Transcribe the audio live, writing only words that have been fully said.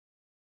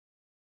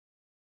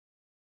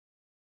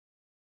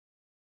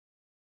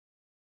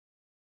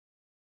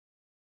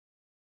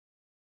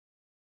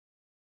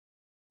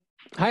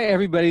Hi,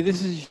 everybody.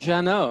 This is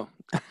Janot.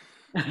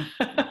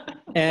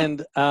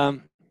 And I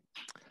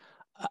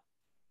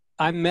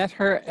met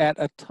her at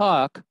a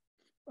talk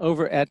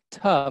over at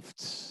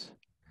Tufts,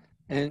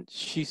 and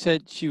she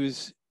said she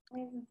was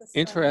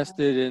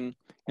interested in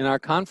our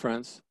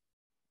conference.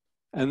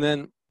 And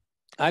then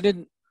I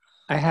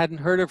hadn't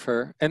heard of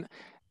her. And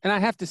I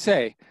have to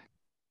say,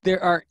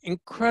 there are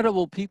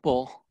incredible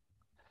people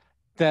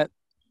that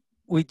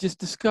we just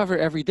discover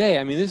every day.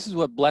 I mean, this is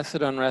what Blessed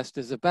Unrest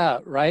is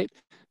about, right?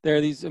 There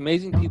are these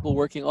amazing people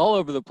working all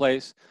over the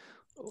place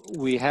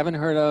we haven't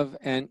heard of,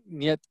 and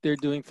yet they're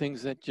doing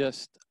things that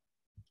just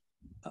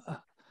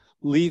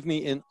leave me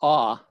in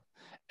awe.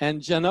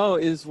 And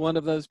Janot is one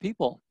of those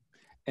people.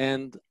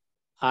 And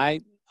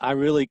I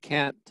really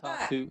can't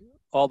talk to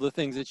all the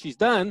things that she's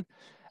done.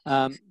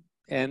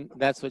 And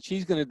that's what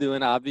she's going to do.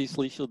 And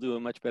obviously she'll do a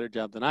much better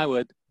job than I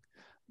would.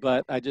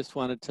 But I just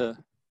wanted to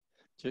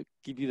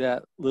give you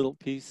that little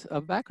piece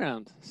of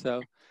background.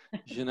 So,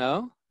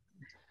 Janot,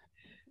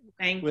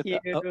 Thank with you.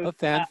 A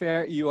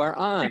fanfare, you are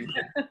on.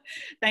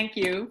 Thank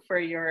you for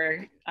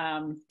your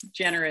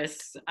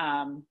generous,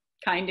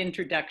 kind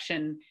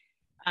introduction.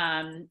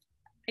 I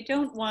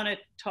don't want to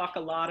talk a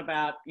lot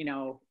about,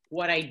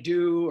 what I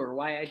do or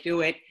why I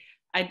do it.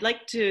 I'd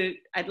like to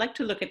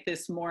look at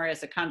this more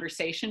as a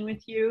conversation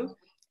with you,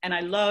 and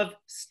I love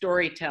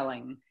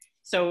storytelling.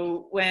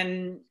 So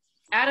when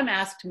Adam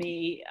asked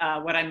me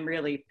what I'm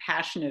really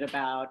passionate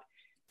about,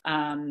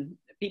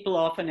 people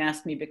often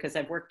ask me, because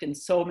I've worked in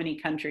so many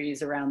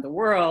countries around the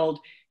world,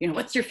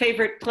 what's your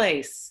favorite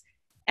place?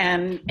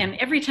 And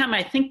every time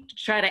I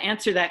try to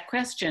answer that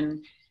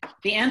question,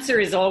 the answer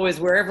is always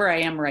wherever I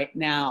am right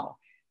now.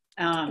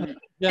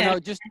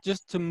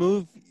 Just to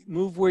move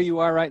where you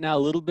are right now a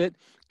little bit,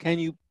 can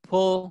you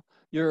pull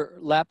your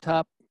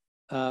laptop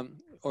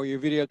or your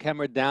video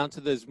camera down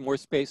so there's more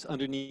space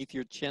underneath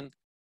your chin?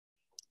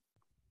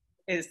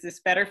 Is this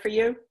better for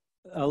you?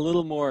 A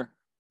little more.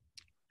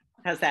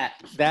 How's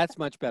that? That's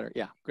much better.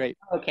 Yeah, great.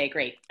 Okay,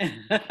 great.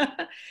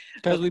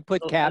 Because we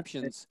put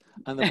captions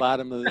on the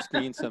bottom of the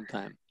screen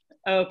sometime.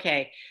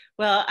 Okay.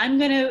 Well, I'm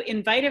going to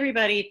invite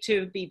everybody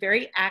to be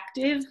very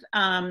active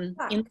in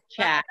the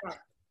chat.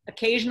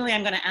 Occasionally,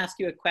 I'm going to ask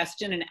you a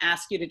question and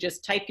ask you to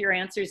just type your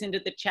answers into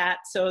the chat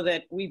so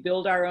that we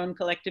build our own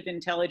collective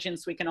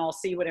intelligence. We can all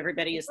see what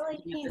everybody is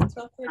thinking at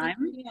the same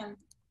time.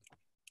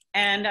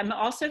 And I'm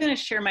also going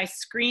to share my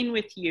screen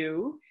with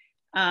you.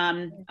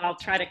 I'll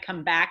try to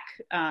come back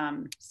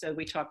so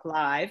we talk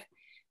live,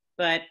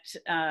 but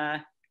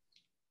am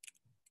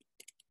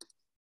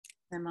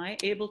I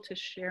able to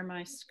share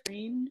my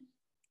screen?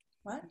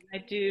 What? I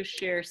do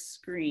share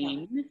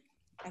screen.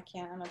 I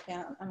can't,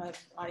 I'm an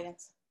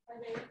audience.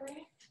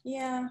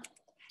 Yeah,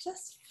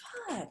 just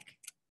fuck.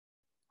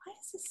 Why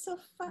is this so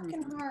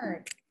fucking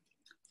hard?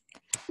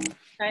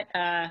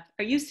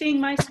 Are you seeing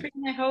my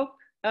screen, I hope?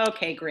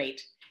 Okay,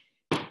 great.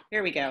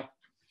 Here we go.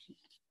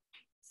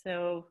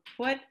 So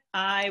what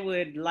I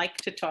would like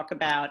to talk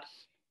about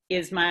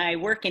is my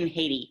work in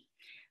Haiti.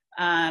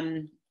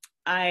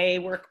 I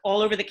work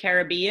all over the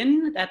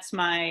Caribbean. That's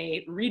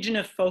my region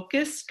of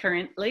focus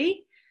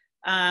currently.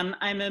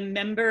 I'm a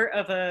member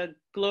of a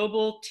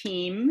global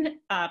team,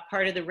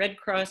 part of the Red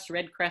Cross,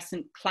 Red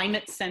Crescent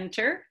Climate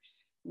Center.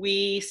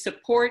 We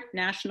support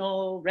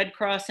national Red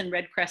Cross and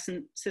Red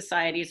Crescent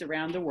societies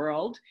around the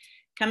world,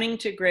 coming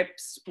to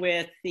grips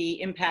with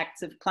the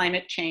impacts of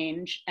climate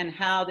change and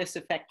how this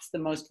affects the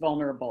most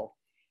vulnerable.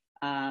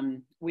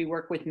 We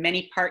work with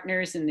many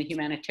partners in the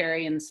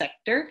humanitarian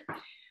sector.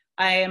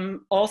 I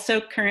am also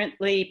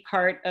currently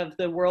part of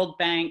the World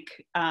Bank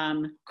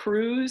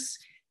Cruise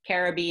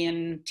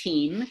Caribbean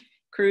team.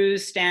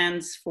 CRUISE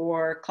stands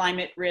for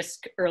Climate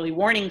Risk Early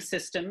Warning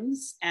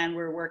Systems, and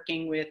we're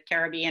working with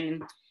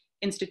Caribbean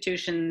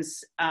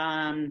institutions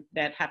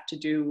that have to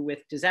do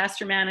with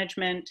disaster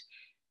management,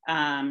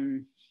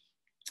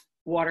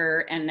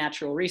 water and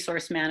natural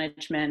resource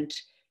management,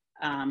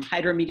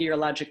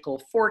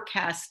 hydrometeorological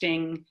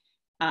forecasting,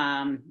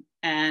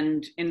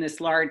 and in this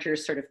larger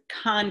sort of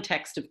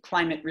context of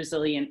climate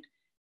resilient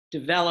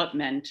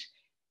development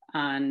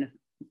on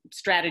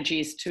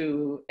strategies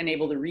to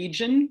enable the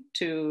region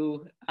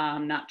to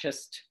not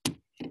just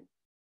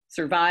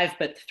survive,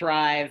 but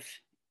thrive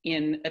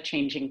in a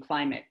changing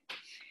climate.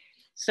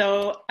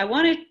 So I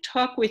want to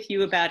talk with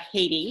you about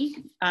Haiti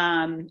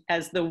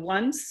as the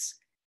once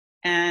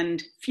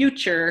and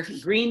future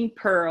green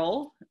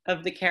pearl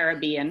of the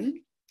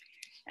Caribbean.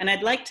 And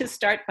I'd like to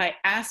start by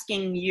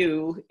asking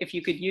you if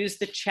you could use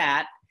the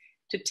chat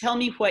to tell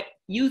me what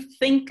you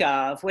think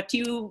of, what do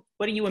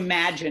you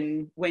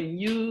imagine when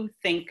you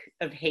think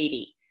of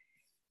Haiti?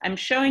 I'm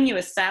showing you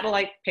a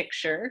satellite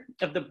picture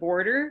of the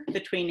border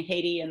between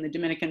Haiti and the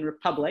Dominican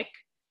Republic,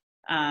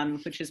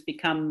 which has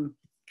become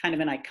kind of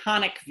an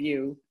iconic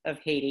view of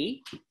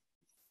Haiti.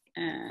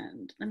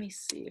 And let me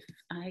see if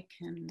I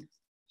can,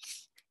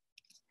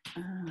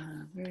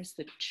 where's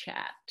the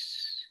chat?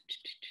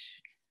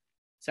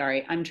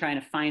 Sorry, I'm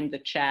trying to find the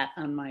chat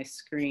on my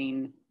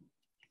screen.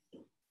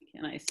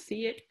 Can I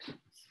see it?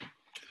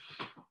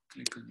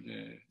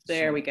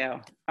 There we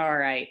go. All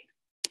right.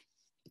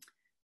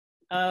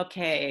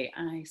 Okay,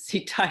 I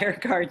see tire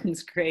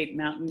gardens, great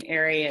mountain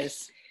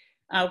areas.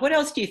 What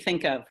else do you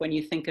think of when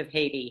you think of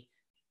Haiti?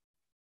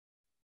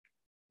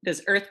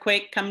 Does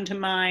earthquake come to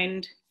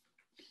mind?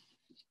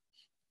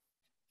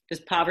 Does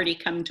poverty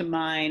come to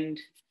mind?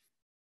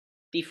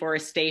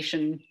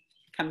 Deforestation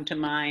come to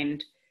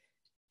mind?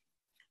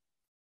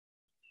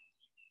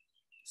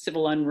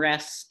 Civil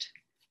unrest?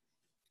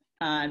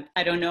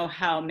 I don't know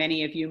how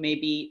many of you may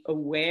be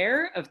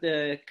aware of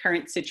the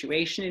current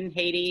situation in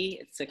Haiti.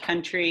 It's a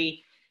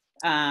country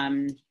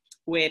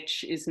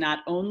which is not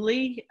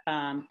only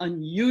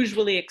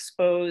unusually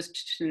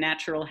exposed to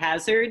natural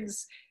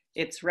hazards,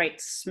 it's right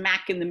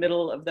smack in the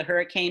middle of the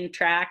hurricane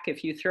track.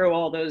 If you throw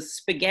all those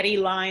spaghetti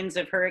lines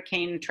of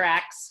hurricane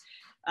tracks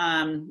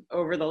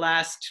over the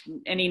last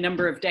any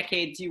number of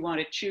decades you want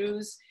to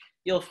choose,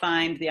 you'll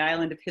find the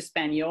island of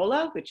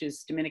Hispaniola, which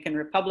is Dominican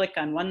Republic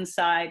on one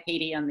side,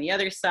 Haiti on the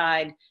other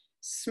side,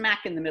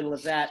 smack in the middle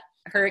of that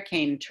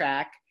hurricane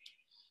track.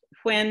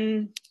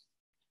 When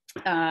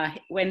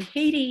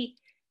Haiti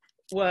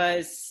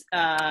was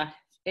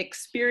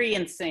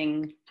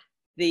experiencing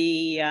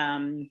the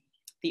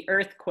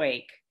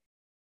earthquake,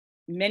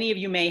 many of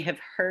you may have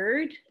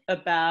heard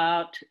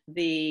about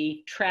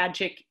the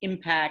tragic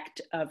impact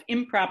of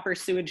improper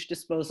sewage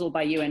disposal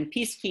by UN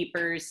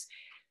peacekeepers.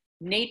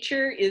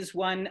 Nature is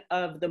one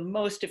of the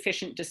most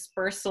efficient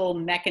dispersal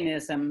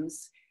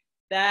mechanisms.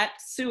 That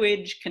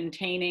sewage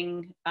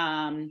containing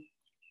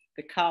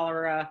the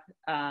cholera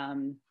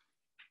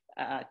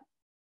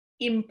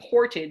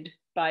imported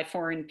by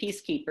foreign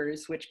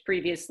peacekeepers, which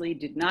previously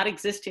did not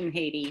exist in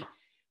Haiti,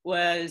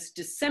 was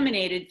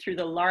disseminated through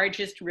the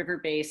largest river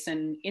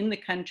basin in the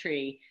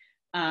country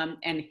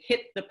and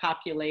hit the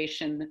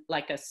population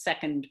like a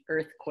second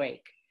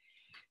earthquake.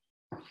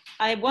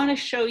 I want to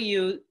show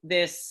you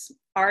this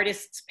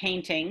artist's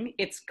painting.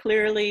 It's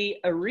clearly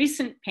a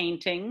recent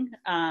painting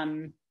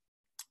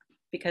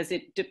because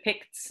it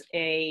depicts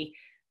a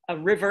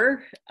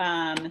river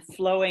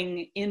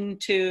flowing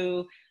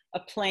into a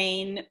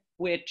plain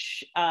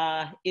which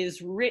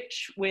is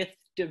rich with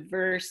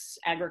diverse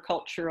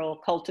agricultural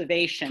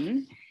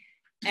cultivation.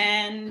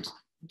 And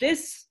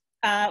this,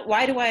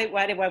 why do I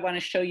want to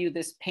show you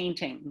this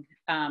painting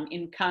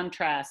in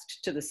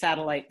contrast to the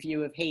satellite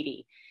view of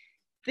Haiti?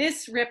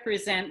 This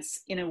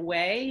represents, in a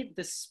way,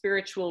 the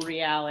spiritual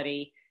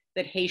reality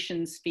that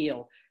Haitians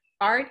feel.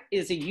 Art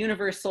is a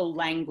universal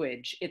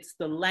language. It's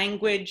the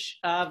language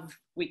of,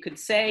 we could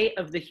say,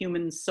 of the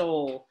human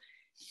soul.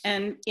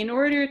 And in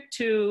order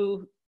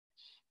to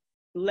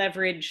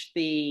leverage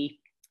to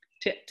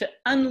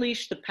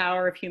unleash the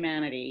power of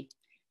humanity,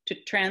 to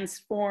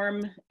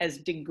transform as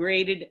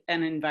degraded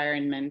an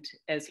environment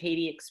as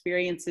Haiti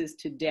experiences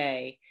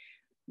today,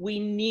 we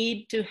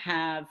need to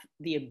have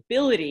the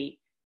ability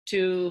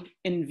to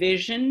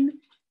envision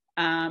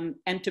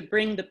and to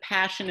bring the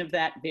passion of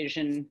that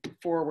vision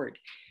forward.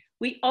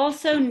 We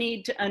also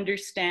need to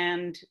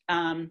understand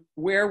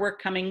where we're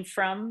coming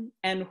from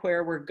and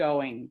where we're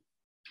going.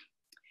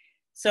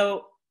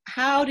 So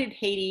how did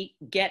Haiti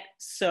get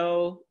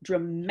so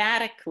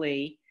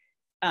dramatically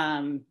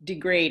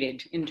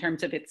degraded in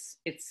terms of its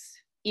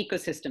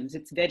ecosystems,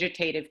 its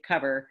vegetative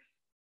cover,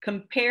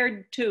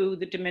 compared to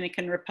the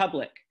Dominican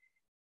Republic?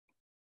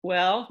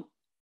 Well,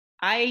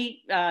 I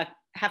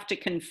have to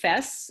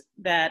confess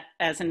that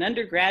as an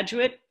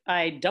undergraduate,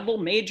 I double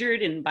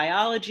majored in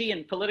biology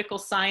and political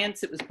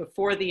science. It was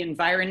before the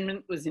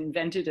environment was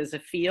invented as a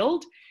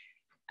field.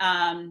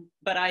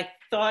 But I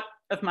thought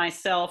of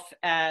myself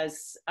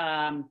as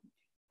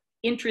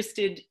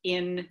interested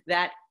in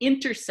that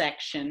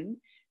intersection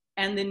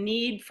and the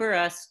need for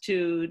us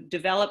to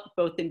develop,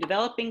 both in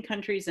developing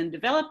countries and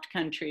developed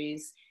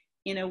countries,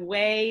 in a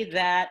way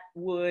that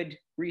would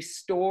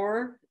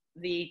restore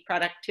the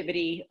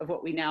productivity of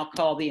what we now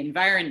call the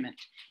environment.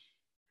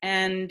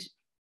 And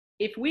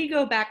if we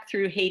go back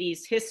through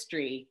Haiti's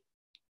history,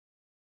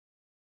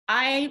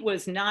 I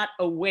was not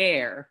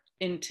aware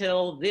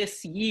until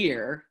this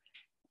year,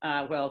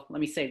 well, let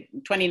me say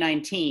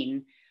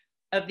 2019,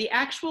 of the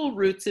actual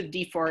roots of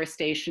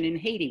deforestation in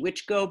Haiti,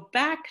 which go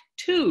back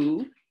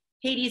to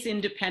Haiti's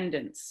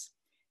independence.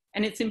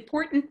 And it's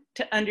important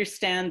to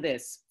understand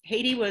this.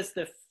 Haiti was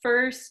the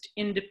first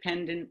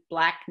independent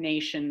Black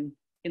nation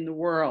in the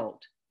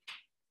world.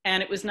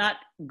 And it was not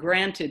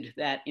granted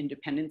that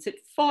independence. It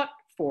fought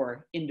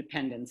for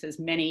independence, as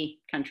many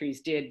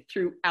countries did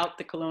throughout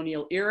the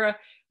colonial era,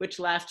 which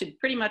lasted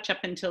pretty much up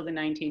until the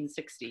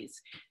 1960s.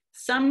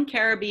 Some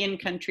Caribbean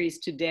countries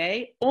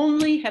today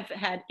only have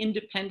had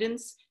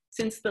independence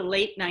since the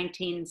late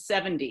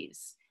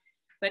 1970s.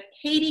 But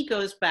Haiti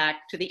goes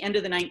back to the end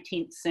of the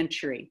 19th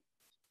century.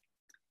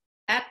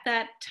 At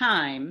that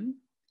time,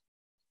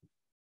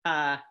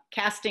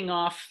 casting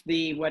off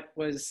what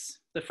was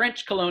the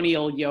French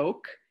colonial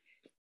yoke,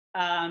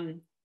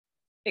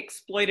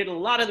 exploited a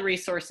lot of the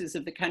resources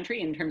of the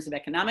country in terms of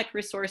economic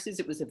resources.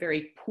 It was a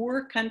very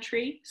poor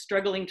country,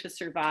 struggling to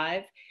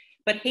survive.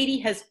 But Haiti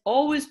has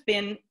always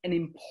been an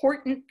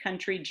important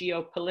country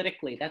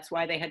geopolitically. That's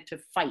why they had to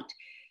fight.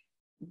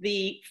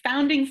 The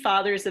founding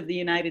fathers of the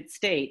United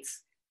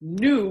States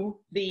knew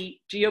the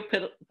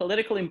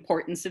geopolitical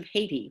importance of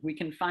Haiti. We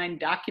can find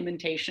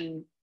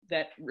documentation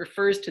that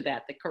refers to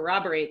that, that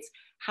corroborates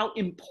how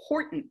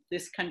important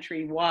this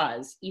country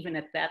was, even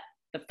at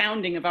the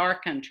founding of our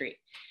country.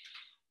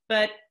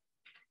 But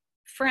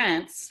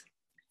France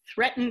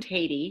threatened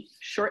Haiti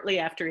shortly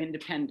after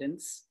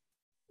independence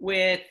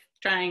with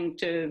trying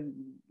to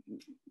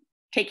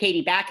take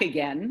Haiti back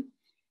again.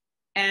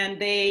 And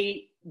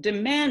they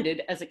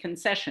demanded, as a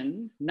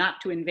concession,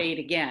 not to invade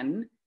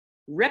again,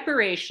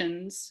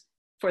 reparations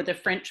for the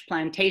French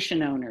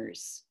plantation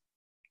owners.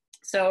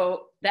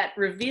 So that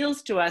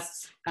reveals to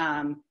us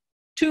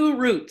two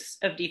routes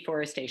of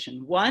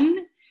deforestation.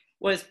 One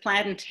was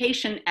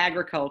plantation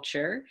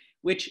agriculture,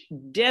 which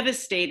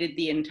devastated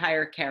the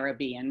entire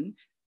Caribbean.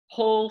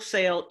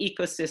 Wholesale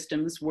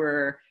ecosystems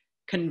were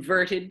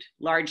converted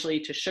largely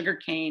to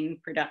sugarcane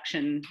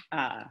production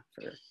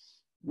for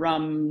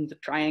rum, the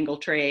triangle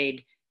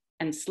trade,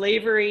 and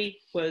slavery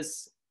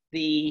was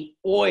the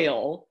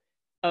oil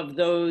of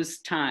those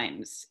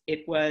times.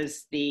 It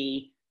was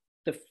the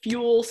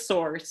fuel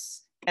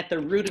source at the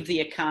root of the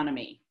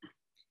economy.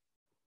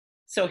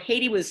 So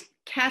Haiti was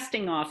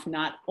casting off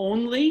not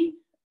only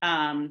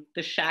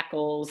the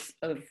shackles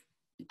of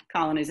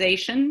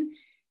colonization,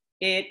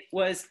 it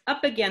was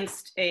up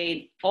against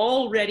an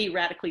already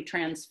radically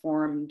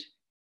transformed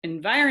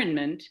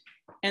environment.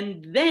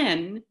 And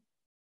then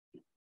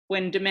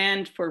when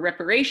demand for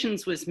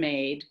reparations was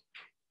made,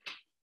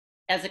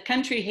 as a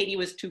country, Haiti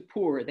was too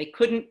poor. They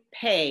couldn't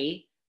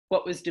pay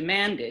what was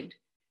demanded.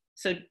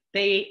 So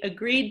they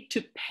agreed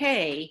to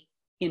pay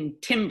in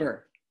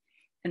timber.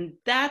 And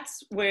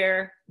that's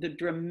where the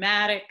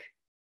dramatic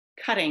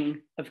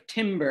cutting of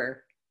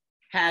timber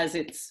has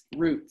its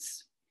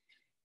roots.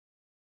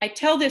 I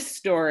tell this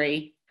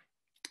story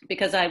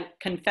because I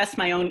confess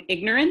my own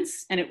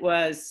ignorance, and it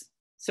was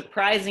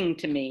surprising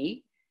to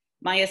me.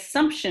 My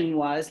assumption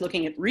was,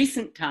 looking at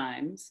recent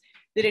times,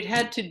 that it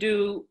had to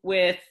do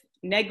with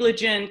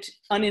negligent,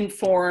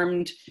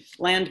 uninformed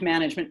land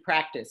management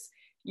practice,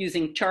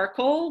 using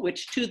charcoal,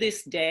 which to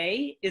this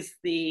day is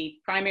the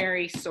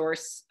primary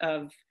source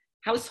of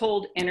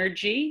household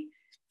energy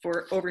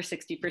for over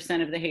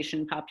 60% of the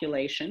Haitian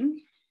population.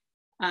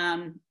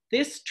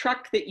 This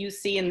truck that you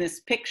see in this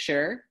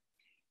picture,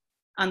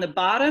 on the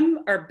bottom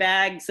are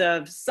bags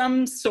of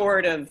some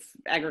sort of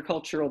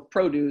agricultural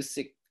produce.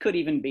 It could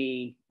even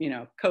be,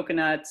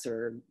 coconuts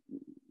or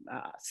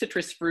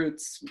citrus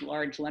fruits,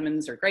 large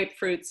lemons or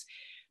grapefruits.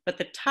 But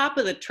the top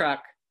of the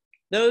truck,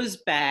 those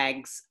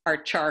bags are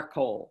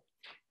charcoal.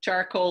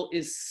 Charcoal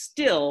is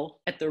still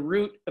at the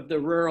root of the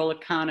rural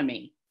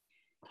economy.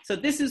 So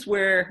this is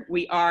where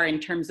we are in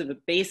terms of a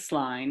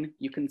baseline.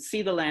 You can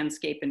see the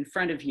landscape in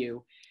front of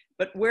you,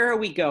 but where are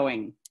we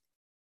going?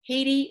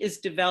 Haiti is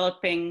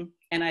developing,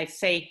 and I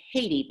say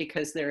Haiti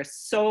because there are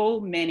so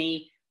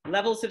many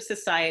levels of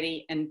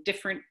society and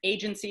different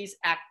agencies,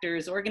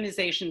 actors,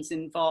 organizations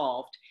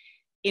involved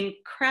in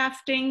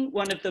crafting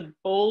one of the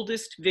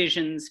boldest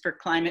visions for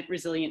climate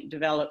resilient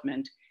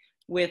development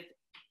with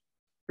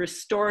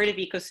restorative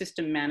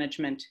ecosystem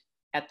management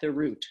at the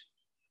root.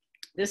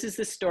 This is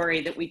the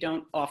story that we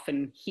don't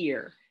often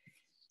hear.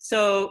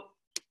 So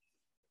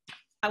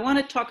I want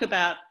to talk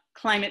about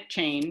climate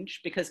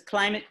change because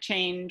climate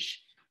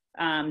change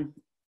in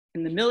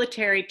the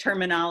military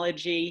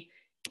terminology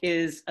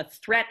is a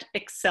threat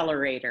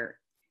accelerator.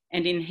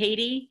 And in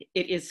Haiti,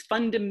 it is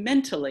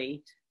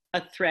fundamentally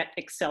a threat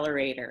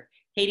accelerator.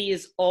 Haiti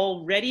is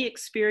already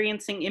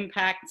experiencing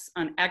impacts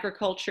on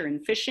agriculture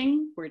and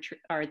fishing, which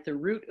are at the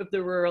root of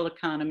the rural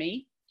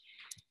economy.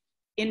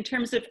 In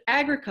terms of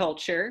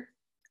agriculture,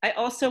 I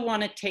also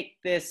want to take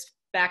this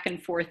back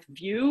and forth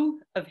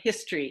view of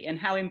history and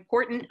how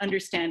important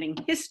understanding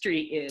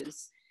history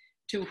is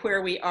to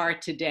where we are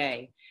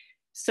today.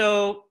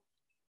 So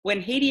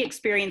when Haiti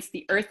experienced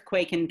the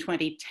earthquake in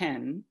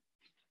 2010,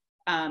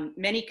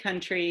 many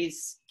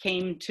countries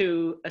came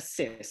to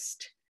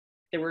assist.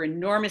 There were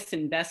enormous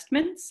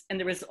investments, and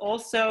there was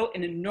also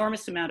an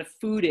enormous amount of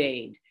food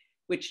aid,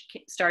 which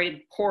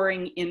started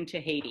pouring into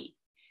Haiti.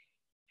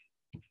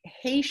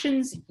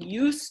 Haitians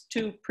used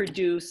to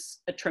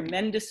produce a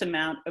tremendous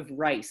amount of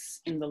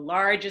rice in the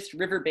largest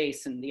river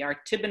basin, the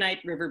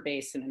Artibonite River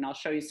Basin, and I'll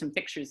show you some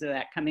pictures of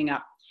that coming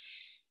up.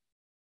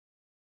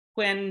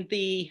 When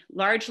the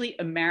largely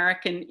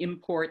American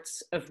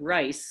imports of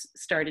rice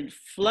started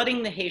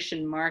flooding the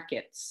Haitian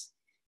markets,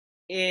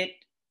 it,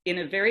 in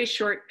a very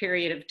short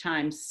period of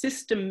time,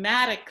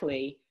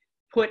 systematically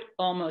put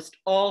almost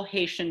all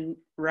Haitian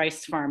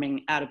rice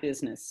farming out of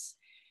business.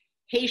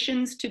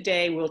 Haitians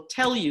today will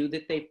tell you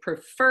that they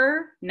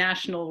prefer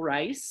national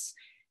rice.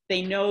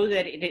 They know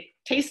that it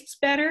tastes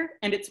better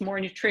and it's more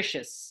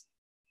nutritious,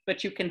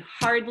 but you can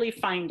hardly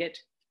find it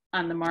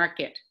on the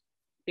market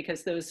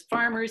because those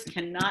farmers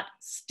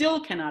still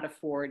cannot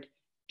afford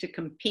to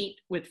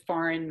compete with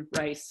foreign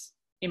rice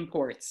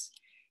imports.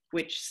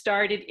 which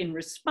started in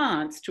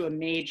response to a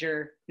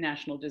major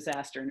national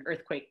disaster, an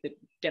earthquake that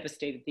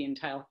devastated the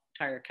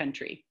entire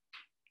country.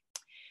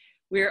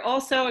 We're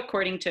also,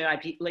 according to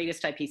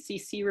latest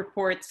IPCC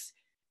reports,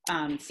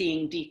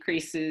 seeing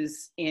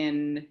decreases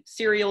in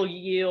cereal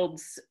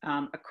yields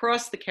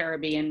across the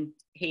Caribbean,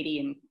 Haiti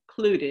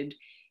included.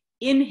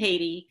 In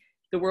Haiti,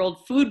 the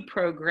World Food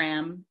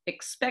Program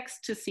expects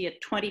to see a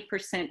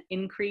 20%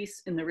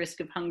 increase in the risk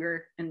of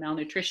hunger and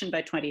malnutrition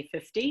by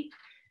 2050.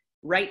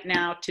 Right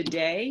now,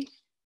 today,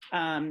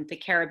 the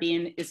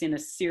Caribbean is in a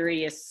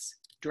serious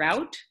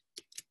drought,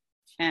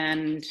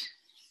 and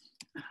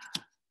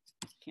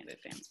can't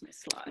advance my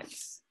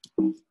slides.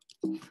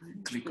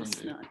 Click on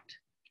it.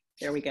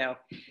 There we go.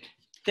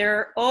 There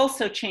are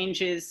also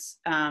changes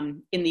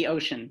in the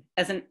ocean.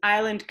 As an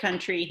island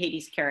country,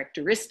 Haiti's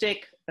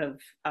characteristic of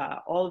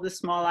all of the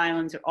small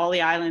islands, or all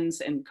the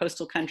islands and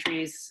coastal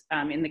countries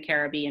in the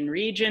Caribbean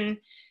region,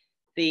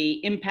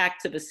 the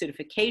impacts of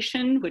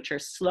acidification, which are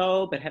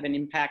slow but have an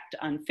impact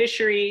on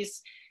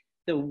fisheries.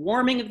 The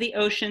warming of the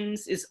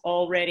oceans is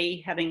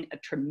already having a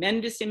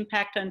tremendous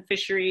impact on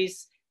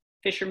fisheries.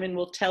 Fishermen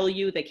will tell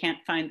you they can't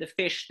find the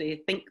fish.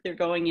 They think they're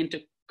going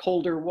into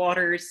colder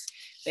waters.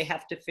 They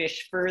have to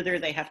fish further.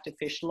 They have to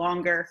fish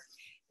longer.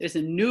 There's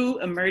a new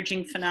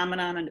emerging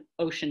phenomenon of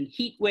ocean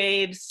heat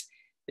waves.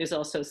 There's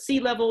also sea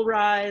level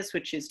rise,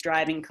 which is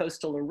driving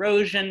coastal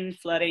erosion,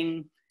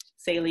 flooding,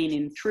 saline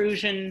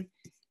intrusion.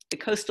 The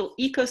coastal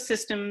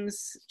ecosystems,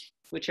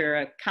 which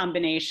are a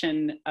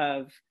combination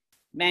of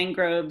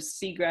mangroves,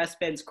 seagrass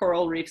beds,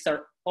 coral reefs,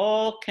 are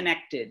all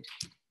connected.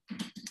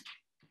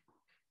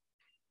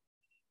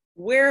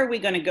 Where are we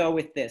going to go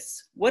with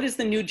this? What does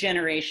the new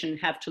generation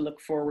have to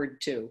look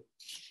forward to?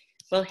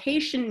 Well,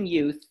 Haitian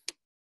youth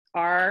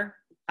are,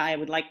 I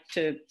would like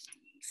to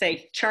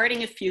say,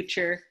 charting a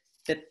future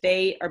that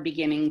they are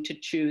beginning to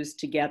choose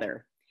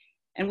together.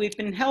 And we've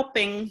been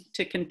helping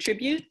to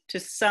contribute to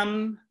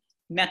some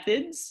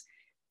methods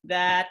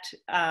that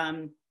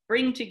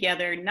bring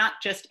together not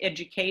just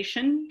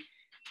education,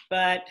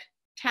 but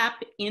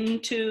tap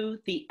into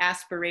the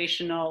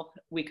aspirational,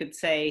 we could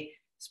say,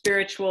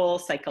 spiritual,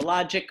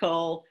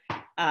 psychological,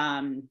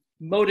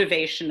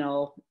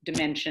 motivational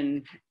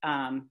dimension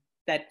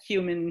that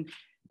human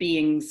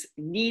beings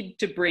need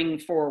to bring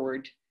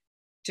forward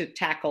to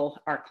tackle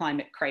our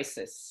climate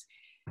crisis.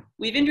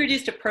 We've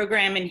introduced a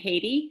program in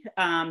Haiti,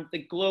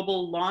 the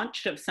global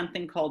launch of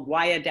something called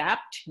Why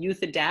Adapt,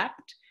 Youth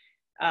Adapt.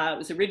 It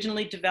was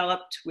originally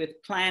developed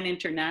with Plan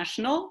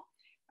International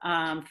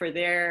for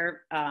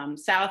their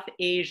South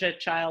Asia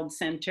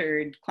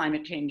child-centered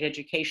climate change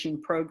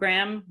education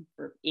program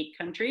for 8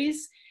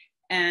 countries.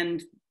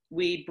 And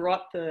we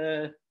brought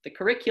the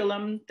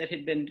curriculum that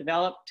had been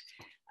developed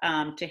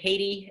to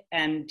Haiti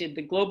and did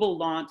the global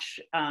launch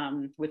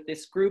with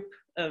this group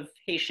of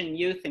Haitian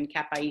youth in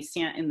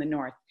Cap-Haïtien in the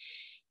north.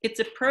 It's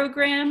a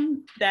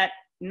program that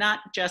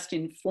not just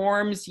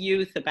informs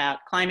youth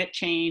about climate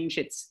change,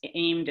 it's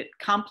aimed at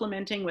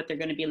complementing what they're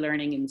going to be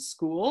learning in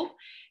school.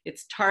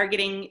 It's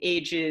targeting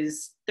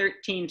ages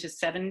 13 to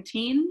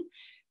 17,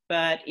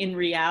 but in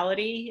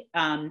reality,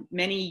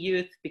 many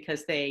youth,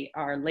 because they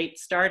are late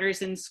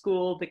starters in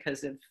school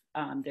because of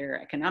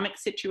their economic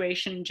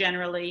situation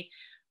generally,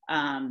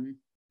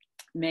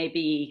 may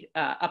be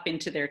up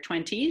into their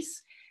 20s.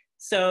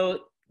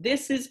 So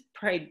this is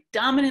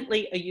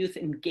predominantly a youth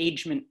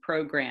engagement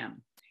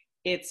program.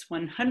 It's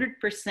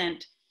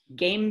 100%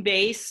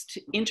 game-based,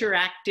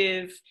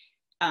 interactive.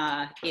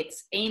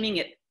 It's aiming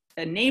at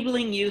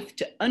enabling youth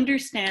to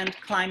understand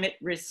climate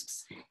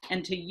risks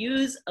and to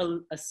use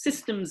a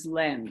systems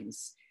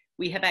lens.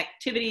 We have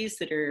activities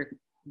that are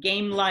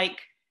game-like,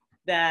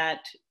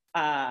 that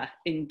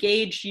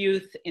engage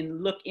youth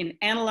in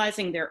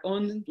analyzing their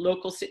own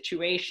local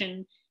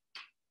situation,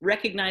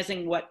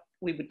 recognizing what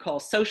we would call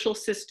social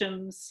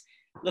systems,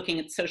 looking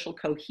at social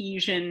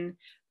cohesion,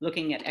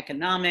 looking at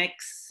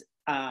economics,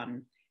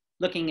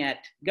 looking at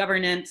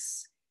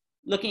governance,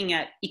 looking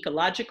at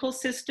ecological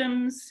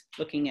systems,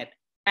 looking at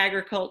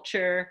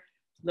agriculture,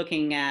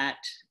 looking at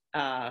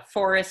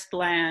forest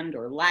land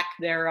or lack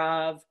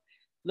thereof,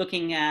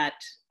 looking at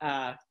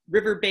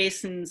river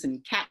basins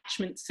and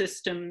catchment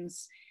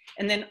systems,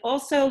 and then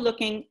also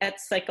looking at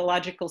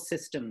psychological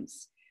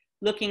systems,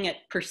 looking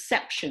at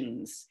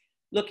perceptions,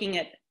 looking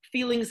at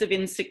feelings of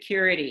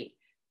insecurity,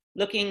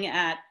 looking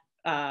at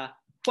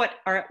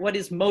what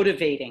is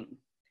motivating,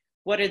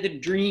 what are the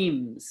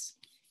dreams.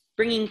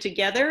 Bringing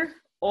together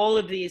all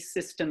of these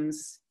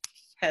systems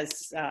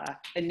has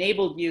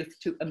enabled youth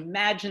to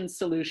imagine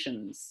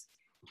solutions.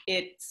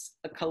 It's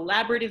a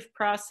collaborative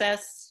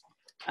process.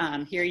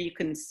 Here you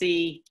can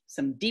see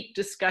some deep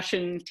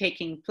discussion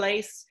taking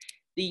place.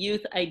 The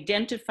youth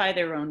identify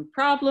their own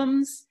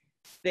problems.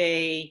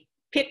 They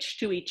pitch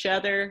to each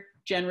other,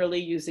 generally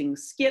using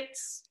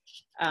skits,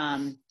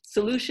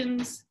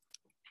 solutions,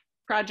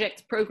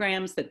 projects,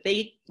 programs that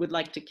they would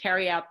like to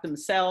carry out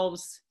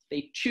themselves.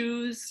 They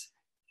choose,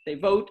 they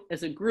vote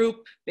as a group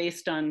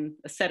based on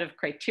a set of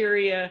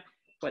criteria,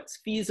 what's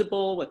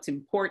feasible, what's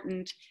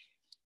important,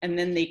 and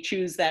then they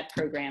choose that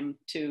program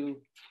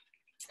to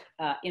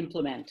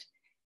implement.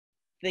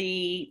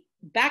 The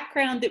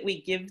background that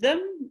we give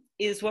them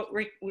is what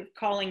we're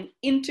calling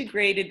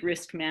integrated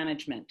risk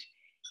management.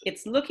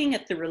 It's looking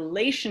at the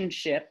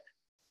relationship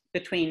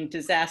between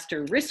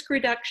disaster risk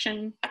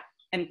reduction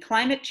and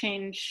climate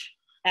change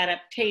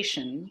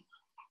adaptation,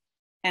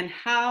 and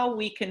how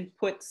we can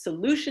put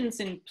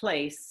solutions in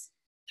place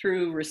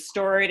through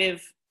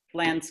restorative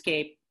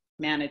landscape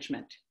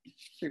management,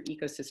 through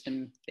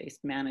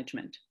ecosystem-based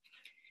management.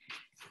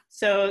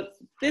 So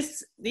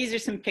these are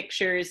some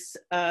pictures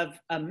of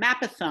a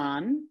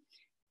mapathon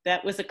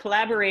that was a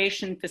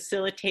collaboration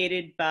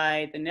facilitated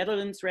by the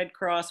Netherlands Red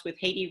Cross with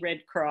Haiti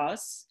Red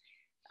Cross.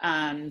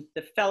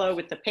 The fellow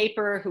with the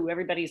paper, who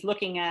everybody's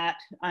looking at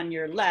on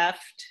your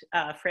left,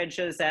 Fred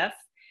Joseph,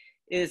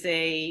 is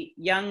a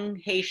young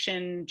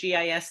Haitian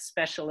GIS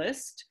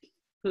specialist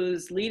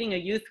who's leading a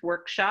youth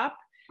workshop,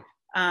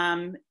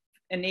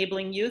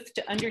 enabling youth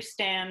to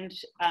understand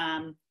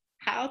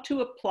how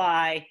to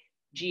apply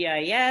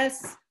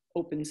GIS,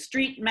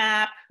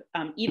 OpenStreetMap,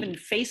 even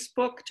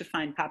Facebook to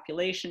find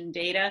population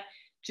data,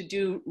 to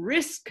do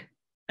risk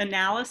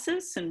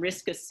analysis and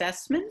risk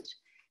assessment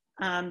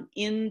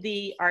in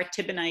the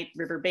Artibonite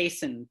River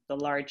Basin, the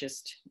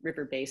largest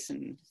river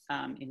basin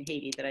in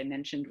Haiti that I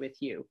mentioned with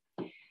you.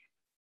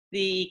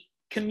 The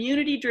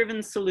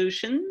community-driven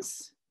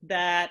solutions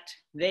that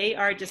they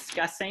are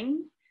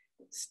discussing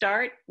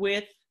start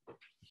with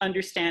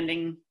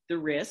understanding the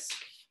risk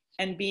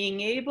and being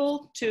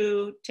able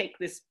to take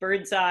this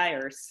bird's eye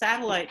or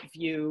satellite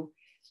view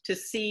to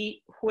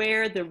see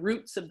where the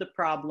roots of the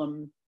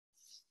problem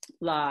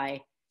lie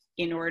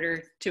in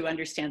order to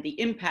understand the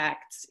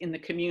impacts in the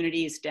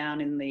communities down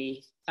in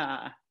the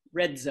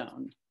red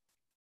zone.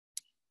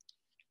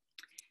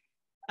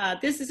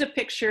 This is a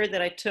picture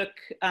that I took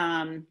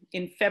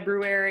in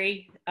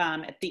February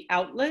at the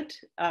outlet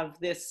of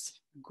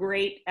this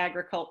great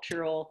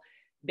agricultural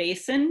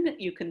basin.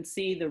 You can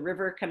see the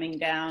river coming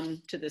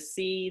down to the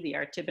sea, the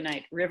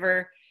Artibonite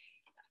River.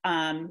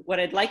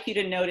 What I'd like you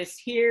to notice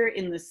here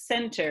in the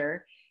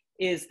center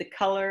is the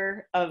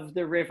color of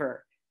the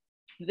river.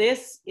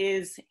 This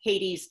is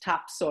Haiti's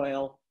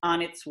topsoil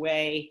on its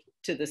way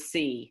to the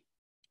sea.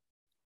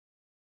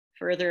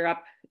 Further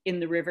up in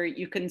the river,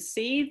 you can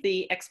see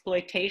the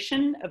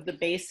exploitation of the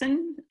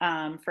basin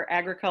for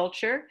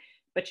agriculture,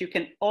 but you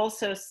can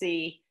also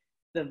see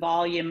the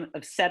volume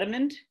of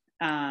sediment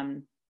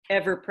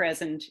ever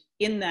present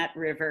in that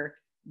river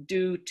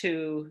due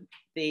to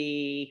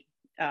the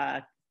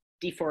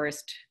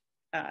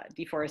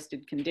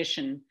deforested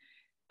condition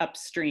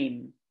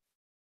upstream.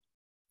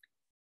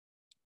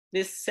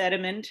 This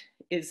sediment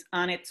is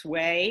on its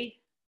way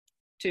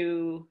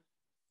to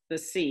the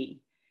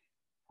sea,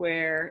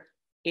 where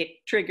it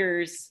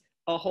triggers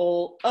a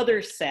whole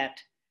other set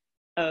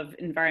of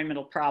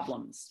environmental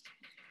problems.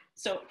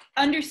 So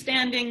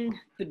understanding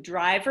the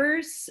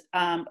drivers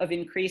of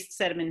increased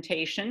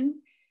sedimentation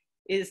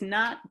is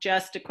not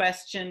just a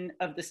question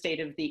of the state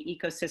of the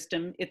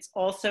ecosystem, it's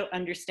also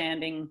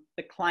understanding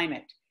the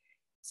climate.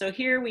 So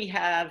here we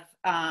have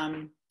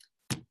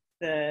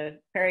the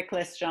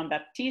Pericles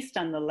Jean-Baptiste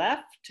on the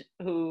left,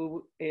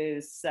 who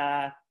is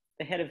the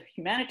head of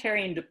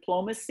humanitarian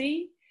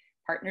diplomacy,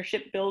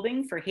 partnership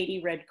building for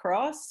Haiti Red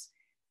Cross,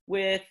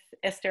 with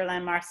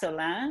Estherlin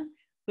Marcelin,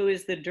 who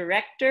is the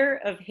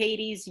director of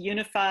Haiti's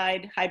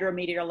Unified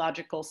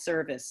Hydrometeorological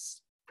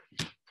Service.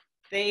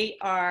 They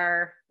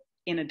are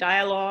in a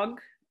dialogue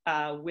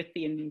with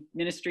the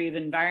Ministry of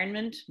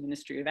Environment,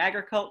 Ministry of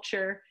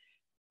Agriculture,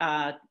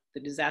 the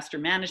Disaster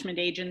Management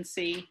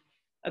Agency,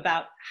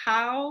 about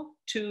how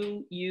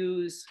to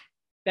use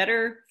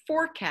better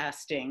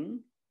forecasting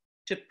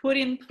to put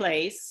in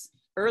place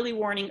early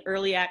warning,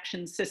 early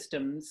action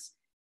systems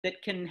that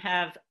can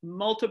have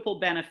multiple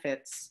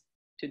benefits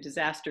to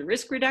disaster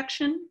risk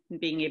reduction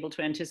and being able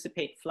to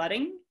anticipate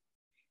flooding,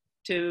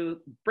 to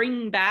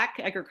bring back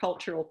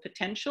agricultural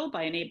potential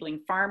by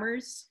enabling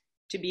farmers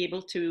to be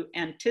able to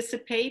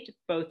anticipate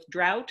both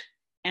drought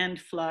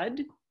and flood.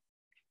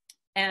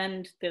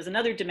 And there's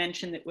another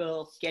dimension that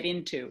we'll get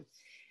into.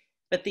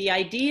 But the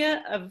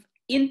idea of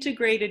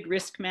integrated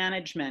risk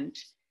management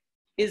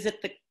is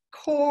at the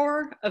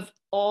core of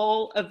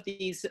all of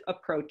these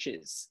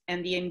approaches,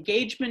 and the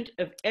engagement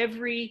of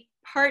every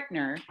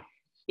partner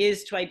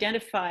is to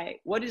identify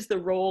what is the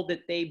role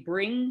that they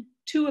bring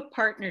to a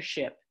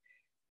partnership.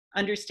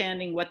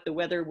 Understanding what the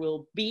weather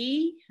will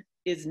be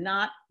is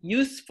not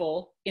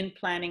useful in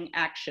planning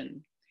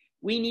action.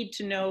 We need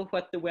to know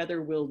what the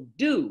weather will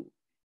do,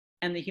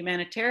 and the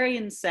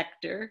humanitarian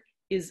sector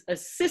is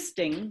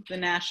assisting the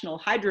National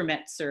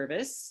Hydromet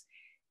Service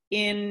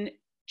in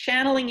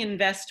channeling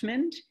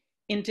investment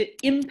into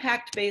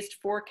impact-based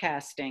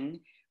forecasting,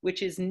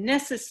 which is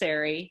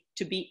necessary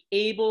to be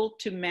able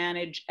to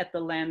manage at the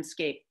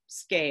landscape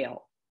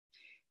scale.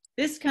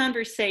 This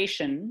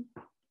conversation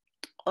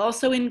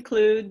also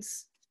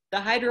includes the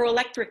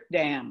hydroelectric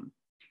dam.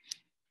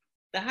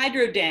 The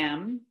hydro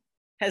dam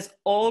has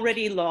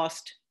already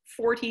lost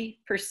 40%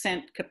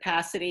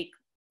 capacity.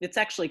 It's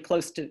actually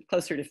closer to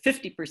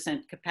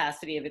 50%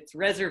 capacity of its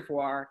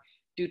reservoir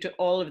due to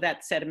all of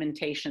that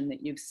sedimentation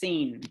that you've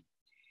seen.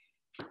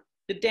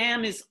 The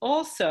dam is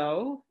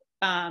also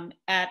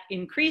at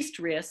increased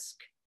risk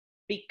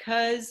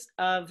because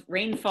of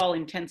rainfall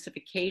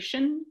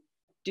intensification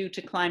due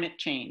to climate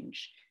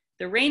change.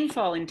 The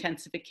rainfall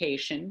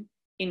intensification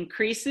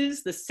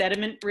increases the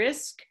sediment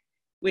risk,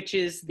 which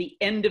is the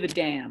end of a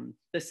dam.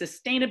 The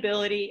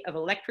sustainability of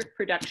electric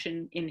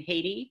production in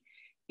Haiti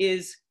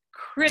is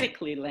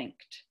critically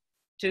linked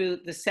to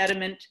the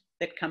sediment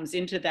that comes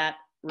into that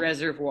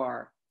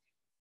reservoir.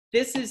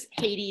 This is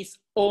Haiti's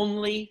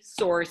only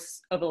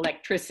source of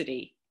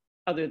electricity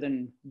other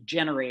than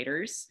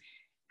generators.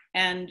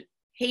 And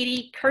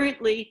Haiti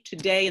currently,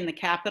 today in the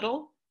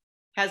capital,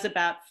 has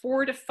about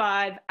 4 to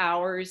 5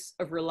 hours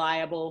of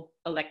reliable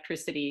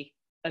electricity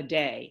a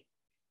day.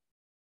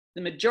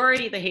 The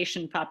majority of the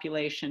Haitian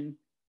population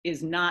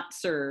is not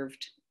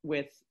served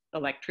with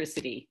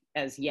electricity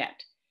as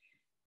yet.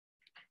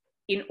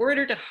 In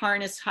order to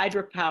harness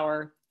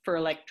hydropower for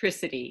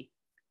electricity,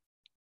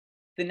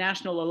 the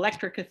National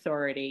Electric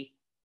Authority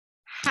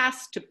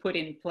has to put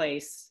in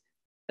place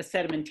a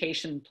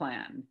sedimentation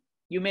plan.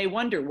 You may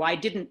wonder, why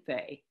didn't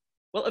they?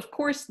 Well, of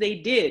course they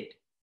did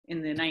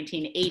in the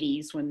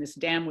 1980s when this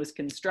dam was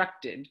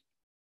constructed.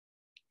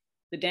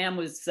 The dam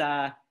was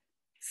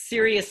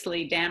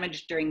seriously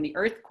damaged during the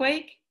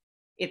earthquake.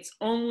 It's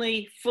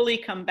only fully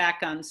come back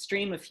on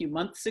stream a few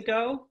months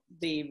ago.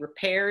 The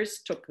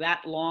repairs took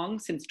that long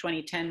since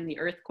 2010, the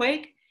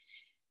earthquake.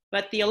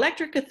 But the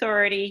Electric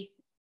Authority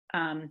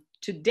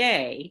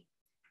today,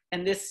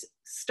 and this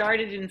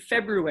started in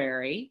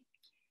February,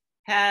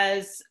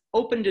 has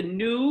opened a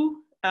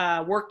new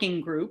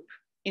working group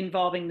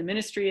involving the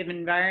Ministry of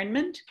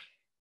Environment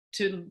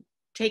to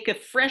take a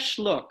fresh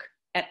look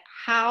at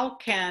how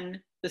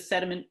can the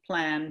sediment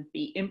plan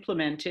be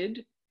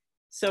implemented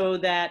so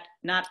that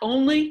not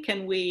only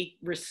can we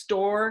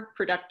restore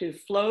productive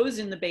flows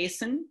in the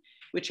basin,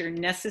 which are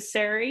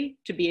necessary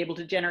to be able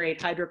to generate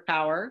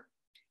hydropower.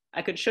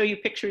 I could show you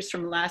pictures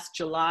from last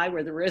July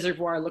where the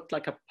reservoir looked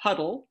like a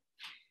puddle.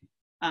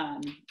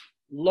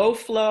 Low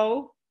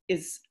flow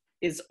is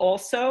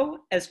also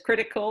as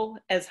critical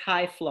as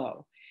high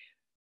flow.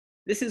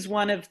 This is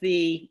one of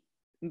the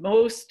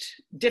most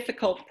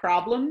difficult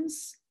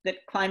problems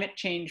that climate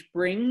change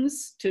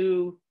brings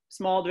to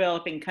small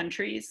developing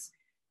countries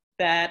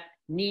that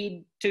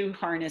need to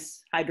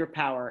harness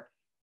hydropower.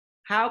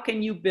 How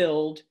can you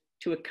build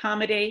to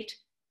accommodate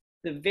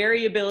the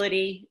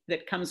variability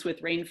that comes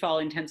with rainfall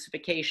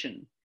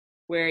intensification,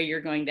 where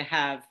you're going to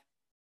have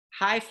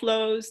high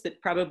flows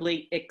that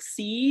probably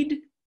exceed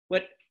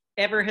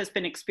whatever has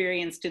been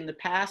experienced in the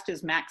past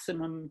as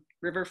maximum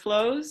river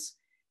flows?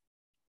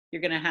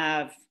 You're going to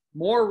have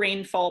more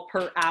rainfall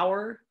per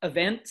hour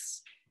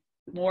events,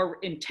 more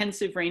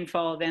intensive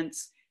rainfall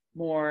events,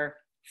 more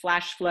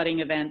flash flooding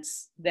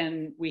events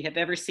than we have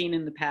ever seen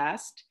in the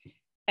past.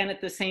 And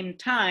at the same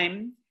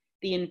time,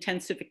 the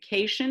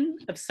intensification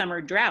of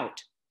summer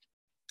drought.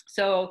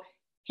 So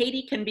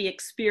Haiti can be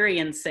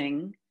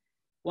experiencing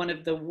one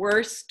of the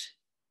worst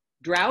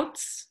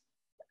droughts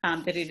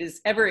that it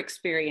has ever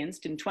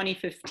experienced. In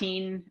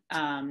 2015,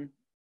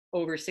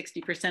 over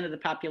 60% of the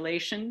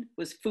population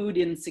was food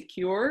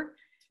insecure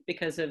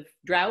because of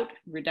drought,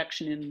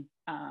 reduction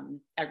in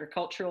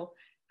agricultural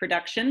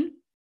production.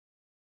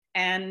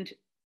 And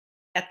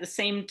at the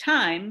same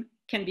time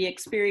can be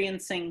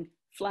experiencing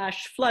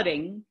flash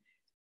flooding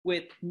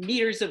with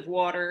meters of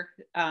water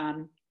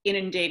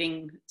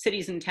inundating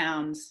cities and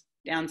towns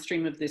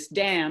downstream of this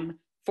dam,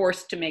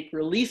 forced to make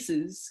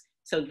releases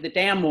so the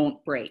dam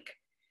won't break.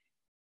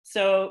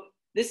 So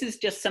this is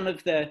just some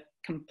of the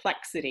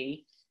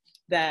complexity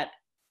that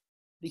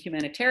the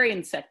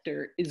humanitarian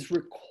sector is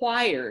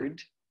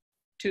required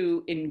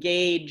to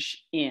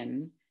engage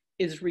in,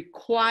 is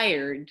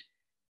required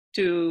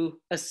to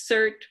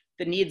assert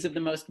the needs of the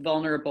most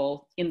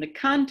vulnerable in the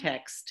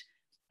context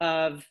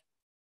of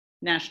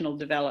national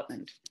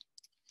development.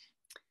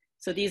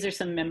 So these are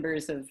some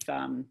members of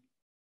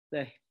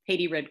the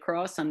Haiti Red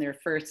Cross on their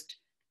first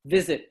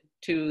visit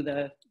to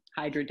the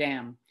Hydro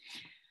Dam.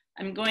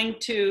 I'm going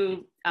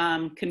to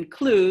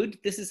conclude.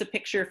 This is a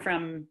picture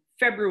from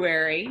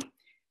February,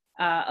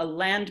 a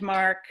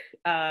landmark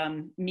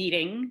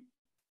meeting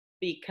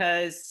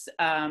because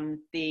of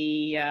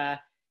the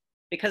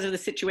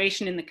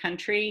situation in the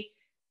country,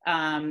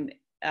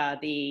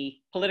 the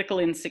political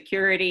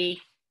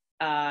insecurity.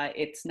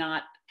 It's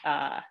not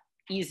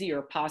easy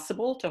or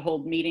possible to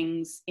hold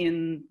meetings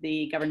in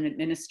the government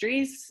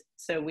ministries.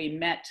 So we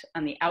met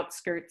on the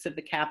outskirts of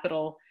the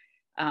capital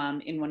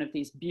in one of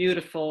these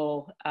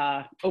beautiful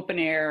open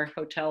air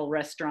hotel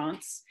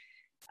restaurants.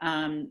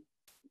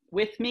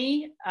 With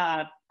me,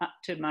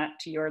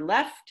 to your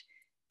left,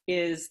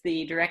 is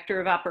the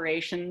Director of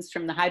Operations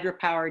from the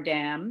Hydropower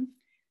Dam.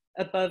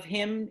 Above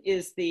him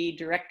is the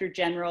Director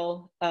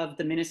General of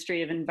the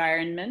Ministry of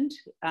Environment.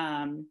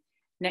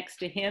 Next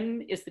to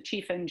him is the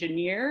Chief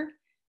Engineer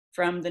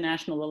from the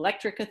National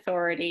Electric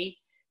Authority.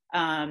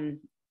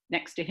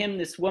 Next to him,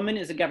 this woman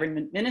is a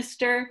government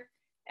minister.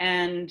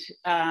 And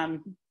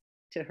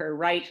to her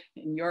right,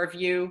 in your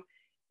view,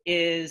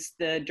 is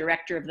the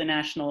director of the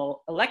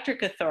National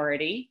Electric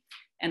Authority,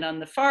 and on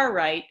the far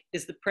right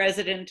is the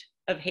president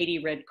of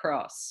Haiti Red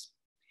Cross.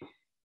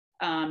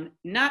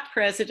 Not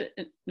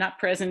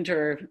present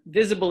or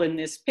visible in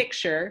this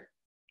picture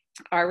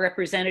are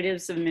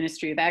representatives of the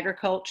Ministry of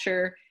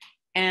Agriculture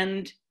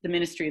and the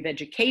Ministry of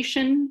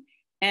Education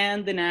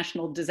and the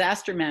National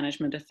Disaster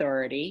Management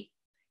Authority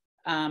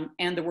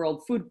and the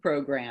World Food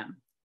Program,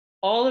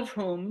 all of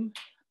whom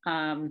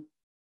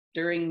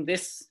during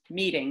this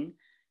meeting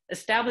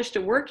established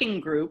a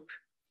working group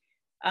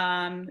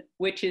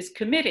which is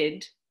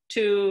committed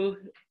to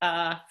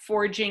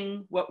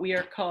forging what we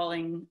are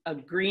calling a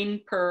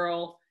Green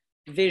Pearl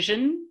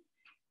vision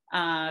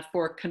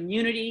for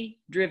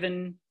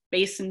community-driven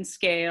basin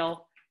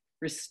scale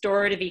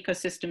restorative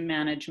ecosystem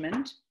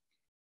management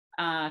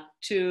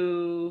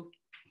to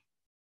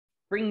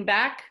bring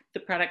back the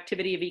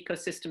productivity of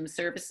ecosystem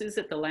services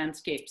at the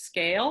landscape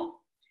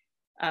scale,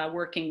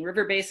 working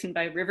river basin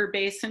by river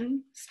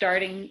basin,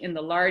 starting in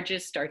the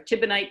largest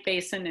Artibonite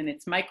basin and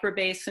its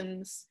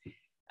microbasins.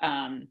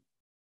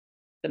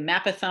 The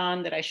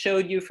mapathon that I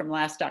showed you from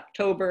last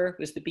October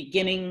was the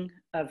beginning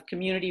of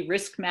community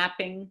risk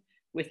mapping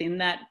within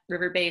that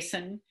river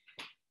basin.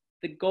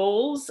 The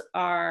goals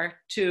are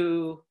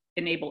to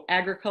enable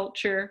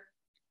agriculture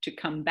to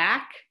come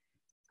back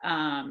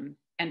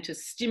and to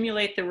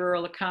stimulate the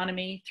rural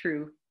economy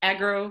through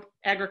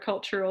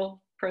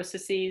agricultural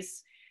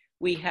processes.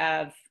 We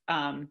have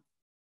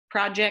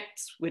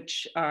projects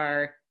which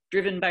are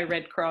driven by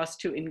Red Cross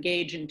to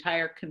engage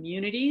entire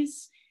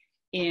communities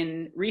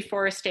in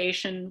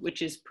reforestation,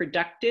 which is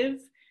productive.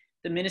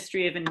 The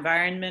Ministry of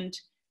Environment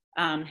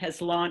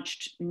has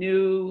launched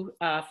new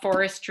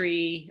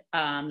forestry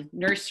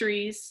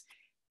nurseries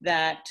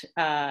that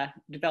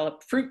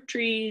develop fruit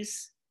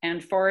trees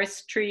and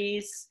forest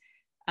trees.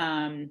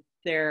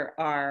 There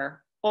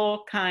are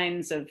all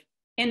kinds of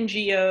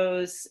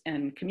NGOs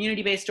and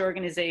community-based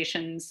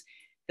organizations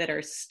that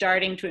are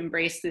starting to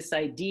embrace this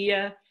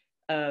idea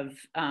of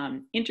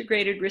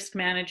integrated risk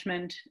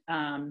management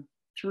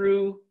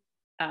through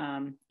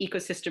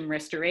ecosystem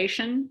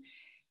restoration.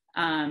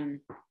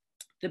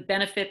 The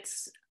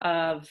benefits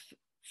of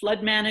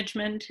flood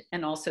management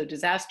and also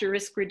disaster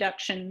risk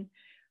reduction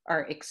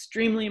are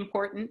extremely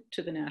important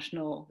to the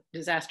National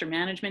Disaster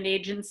Management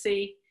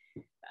Agency.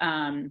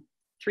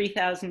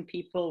 3,000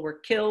 people were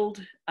killed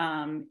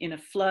in a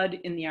flood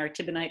in the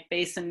Artibonite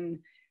Basin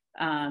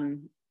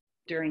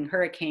during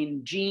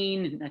Hurricane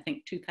Jean in, I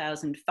think,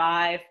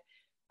 2005.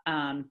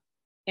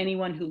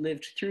 Anyone who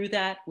lived through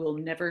that will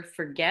never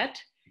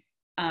forget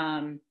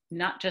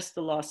not just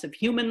the loss of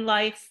human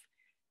life,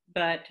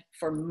 but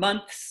for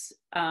months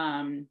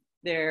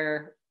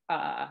there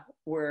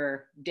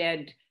were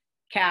dead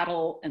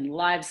cattle and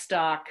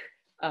livestock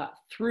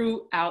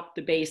throughout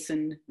the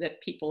basin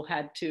that people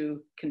had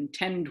to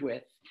contend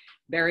with,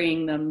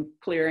 burying them,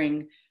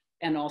 clearing,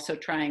 and also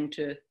trying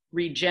to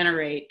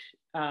regenerate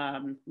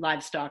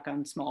livestock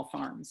on small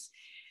farms.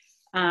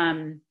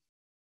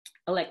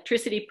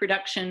 Electricity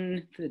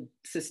production, the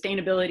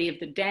sustainability of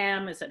the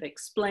dam, as I've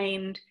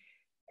explained.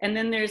 And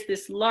then there's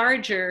this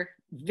larger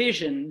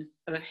vision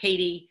of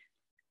Haiti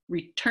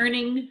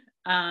returning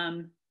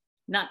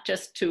not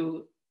just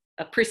to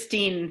a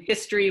pristine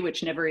history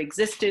which never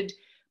existed,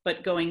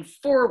 but going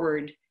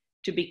forward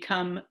to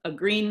become a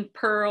green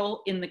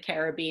pearl in the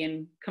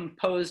Caribbean,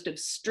 composed of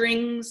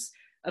strings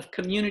of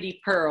community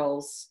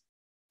pearls,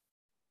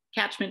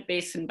 catchment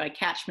basin by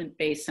catchment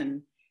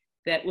basin,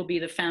 that will be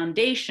the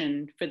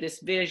foundation for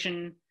this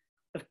vision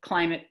of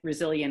climate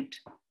resilient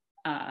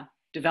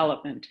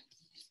development.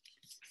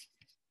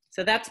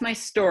 So that's my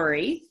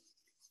story.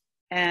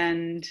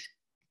 And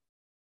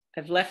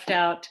I've left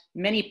out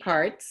many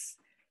parts.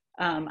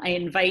 I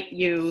invite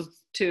you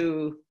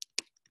to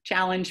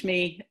challenge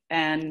me,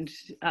 and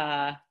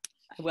I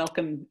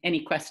welcome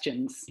any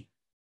questions.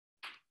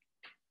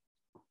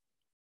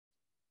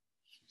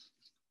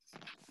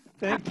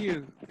 Thank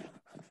you.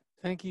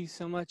 Thank you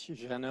so much,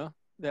 Janot.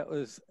 That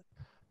was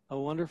a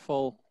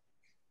wonderful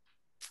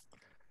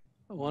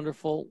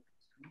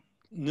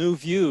new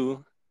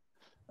view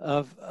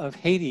of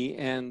Haiti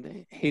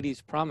and Haiti's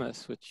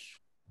promise,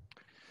 which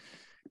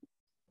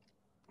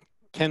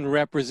can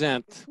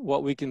represent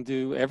what we can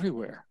do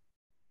everywhere.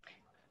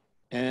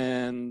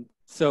 And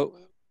so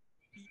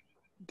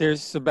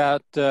there's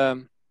about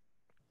 10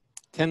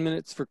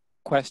 minutes for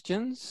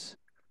questions.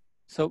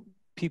 So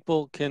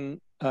people can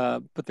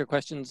put their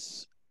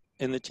questions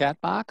in the chat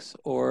box,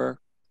 or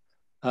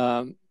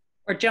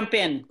jump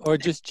in. Or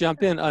just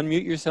jump in,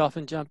 unmute yourself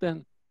and jump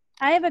in.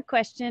 I have a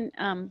question.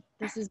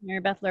 This is Mary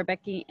Beth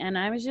Larbecki, and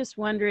I was just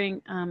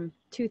wondering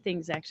two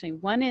things actually.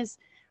 One is,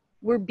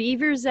 were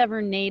beavers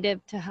ever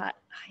native to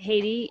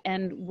Haiti,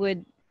 and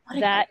would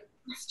that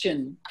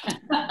question?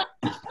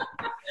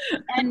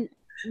 And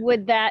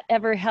would that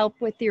ever help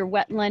with your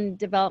wetland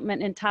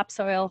development and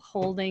topsoil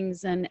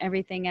holdings and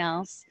everything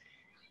else?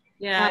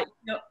 Yeah,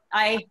 no,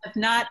 I have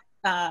not.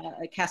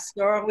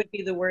 Castor would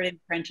be the word in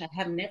French. I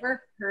have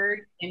never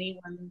heard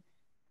anyone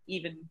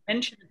even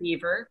mention a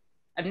beaver.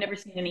 I've never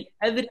seen any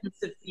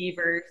evidence of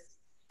beavers,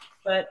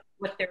 but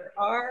what there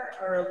are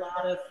a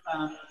lot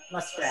of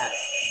muskrats.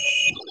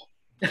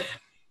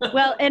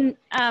 Well, and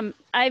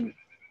I've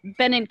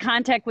been in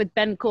contact with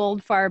Ben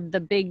Goldfarb, the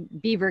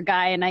big beaver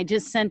guy, and I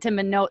just sent him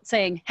a note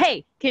saying,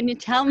 hey, can you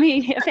tell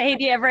me if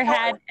Haiti ever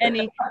had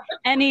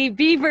any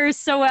beavers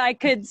so I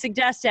could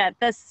suggest that?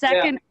 The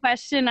second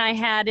question I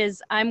had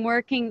is I'm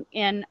working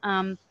in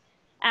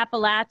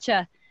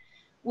Appalachia,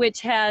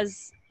 which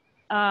has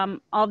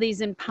all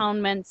these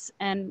impoundments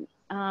and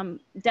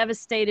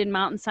devastated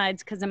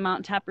mountainsides because of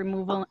mountaintop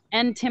removal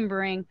and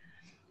timbering.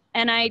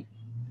 And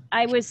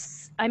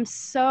I'm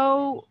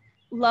so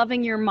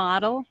loving your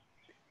model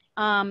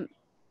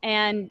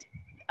and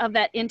of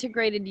that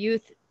integrated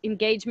youth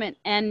engagement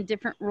and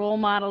different role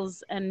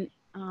models and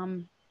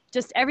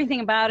just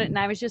everything about it. And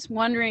I was just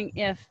wondering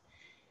if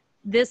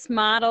this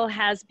model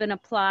has been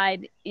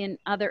applied in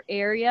other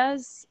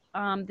areas,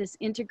 this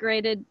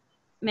integrated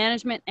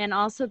management and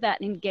also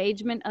that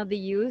engagement of the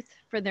youth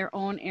for their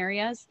own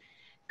areas.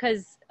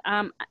 Because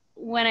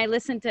when I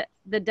listen to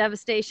the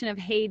devastation of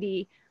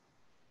Haiti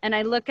and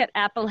I look at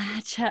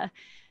Appalachia,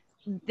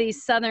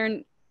 these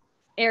southern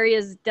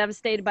areas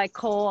devastated by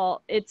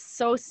coal, it's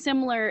so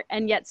similar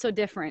and yet so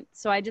different.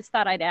 So I just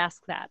thought I'd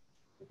ask that.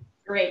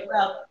 Great.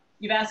 Well,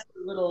 you've asked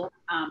a little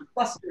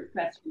cluster of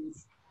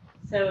questions.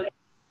 So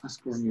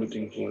Ask for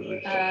muting for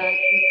let's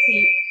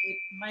see, it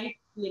might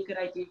be a good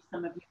idea if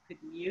some of you could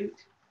mute.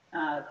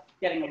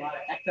 Getting a lot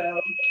of echo.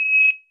 Are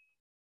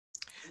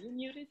you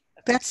muted?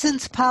 Okay. That's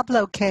since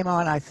Pablo came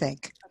on, I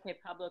think. Okay,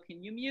 Pablo,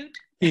 can you mute?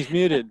 He's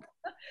muted.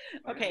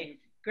 Okay,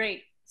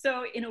 great.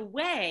 So in a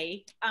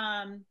way,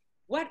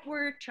 what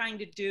we're trying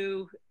to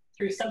do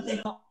through something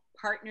called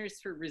Partners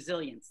for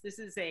Resilience. This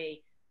is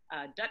a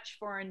Dutch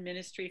Foreign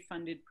Ministry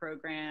funded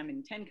program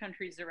in 10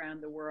 countries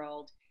around the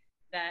world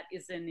that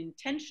is an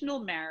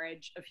intentional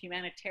marriage of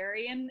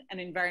humanitarian and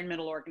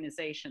environmental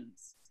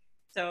organizations.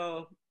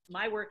 So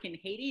my work in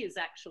Haiti is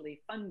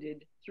actually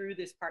funded through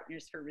this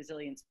Partners for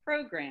Resilience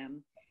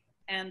program.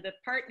 And the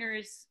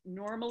partners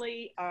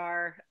normally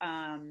are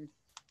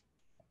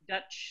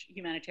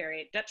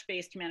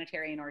Dutch-based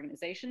humanitarian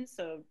organizations.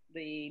 So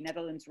the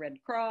Netherlands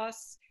Red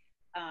Cross,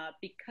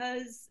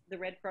 because the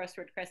Red Cross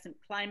Red Crescent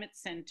Climate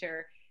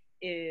Center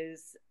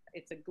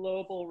it's a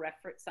global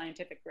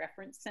scientific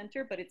reference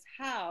center, but it's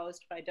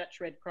housed by Dutch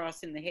Red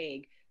Cross in The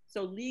Hague.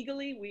 So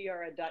legally, we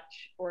are a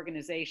Dutch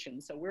organization.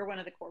 So we're one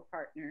of the core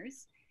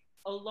partners,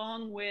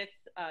 along with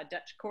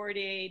Dutch Court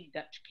Aid,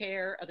 Dutch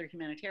Care, other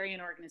humanitarian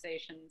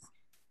organizations,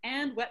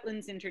 and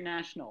Wetlands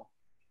International.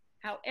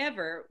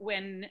 However,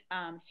 when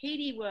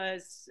Haiti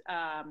was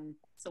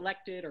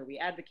selected, or we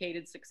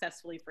advocated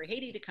successfully for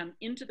Haiti to come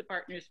into the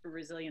Partners for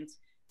Resilience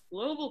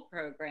global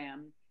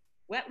program,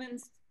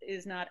 Wetlands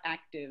is not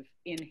active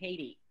in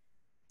Haiti.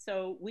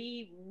 So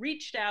we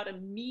reached out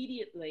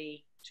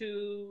immediately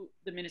to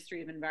the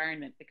Ministry of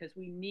Environment because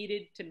we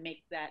needed to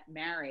make that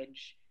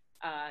marriage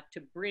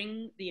to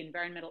bring the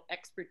environmental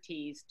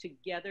expertise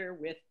together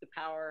with the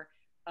power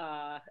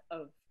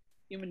of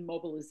human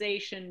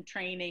mobilization,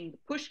 training, the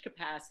push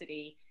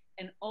capacity,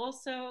 and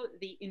also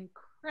the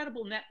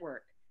incredible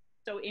network.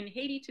 So in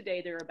Haiti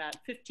today, there are about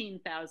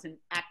 15,000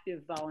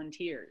 active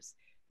volunteers.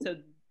 So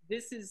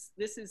this is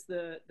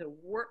the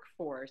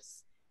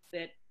workforce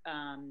that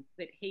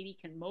that Haiti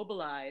can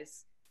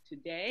mobilize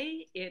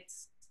today.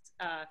 It's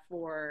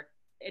for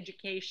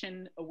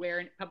education,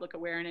 public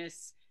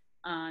awareness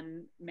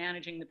on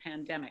managing the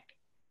pandemic.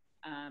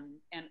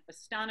 And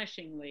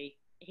astonishingly,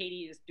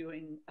 Haiti is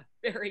doing a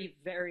very,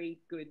 very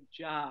good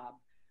job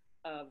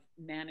of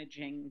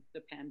managing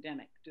the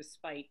pandemic,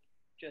 despite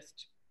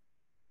just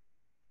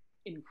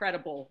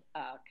incredible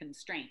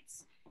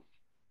constraints.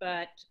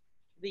 But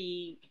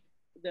the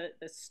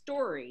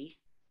story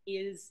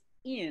is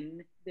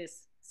in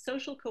this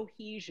social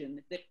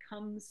cohesion that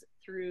comes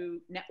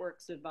through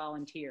networks of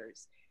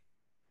volunteers.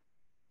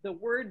 The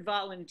word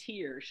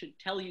volunteer should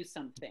tell you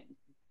something.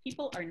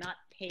 People are not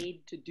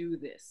paid to do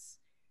this.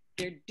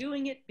 They're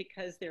doing it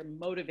because they're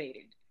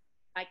motivated.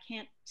 I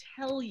can't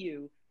tell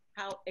you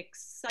how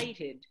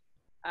excited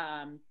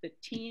the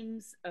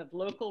teams of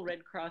local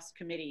Red Cross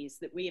committees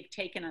that we have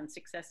taken on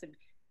successive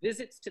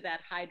visits to that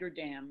hydro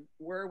dam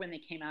were when they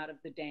came out of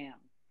the dam.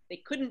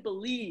 They couldn't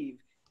believe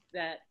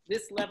that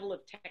this level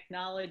of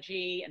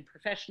technology and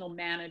professional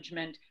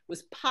management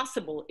was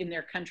possible in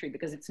their country,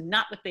 because it's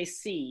not what they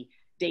see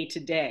day to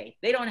day.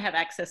 They don't have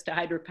access to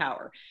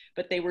hydropower,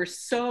 but they were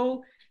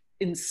so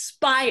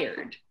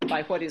inspired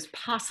by what is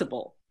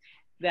possible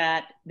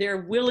that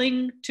they're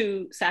willing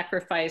to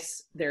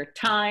sacrifice their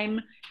time,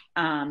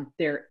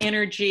 their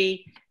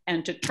energy,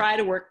 and to try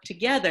to work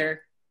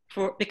together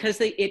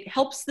because it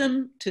helps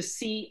them to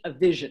see a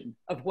vision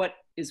of what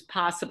is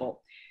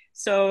possible.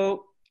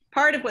 So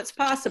part of what's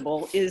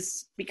possible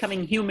is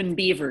becoming human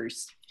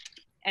beavers.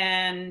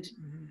 And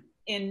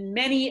in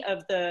many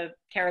of the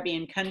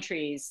Caribbean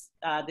countries,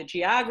 the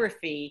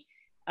geography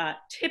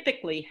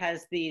typically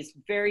has these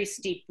very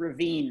steep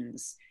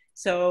ravines.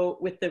 So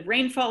with the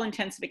rainfall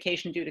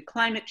intensification due to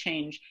climate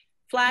change,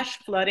 flash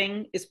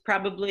flooding is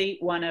probably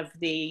one of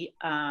the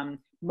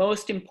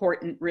most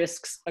important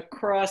risks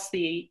across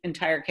the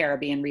entire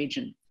Caribbean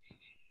region.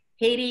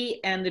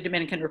 Haiti and the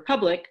Dominican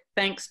Republic,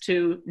 thanks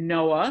to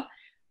NOAA,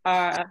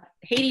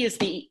 Haiti is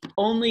the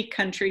only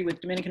country with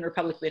Dominican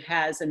Republic that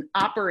has an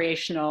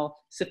operational,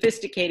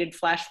 sophisticated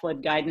flash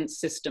flood guidance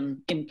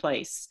system in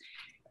place.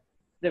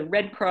 The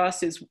Red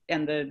Cross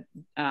and the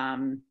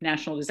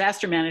National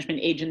Disaster Management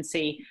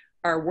Agency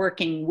are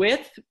working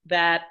with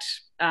that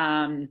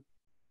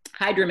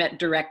hydromet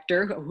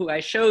director who I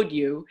showed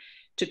you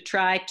to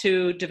try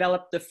to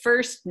develop the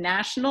first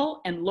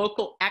national and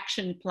local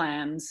action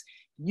plans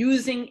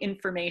using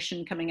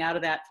information coming out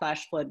of that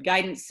flash flood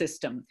guidance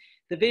system.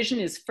 The vision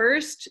is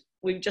first,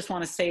 we just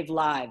want to save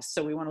lives,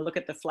 so we want to look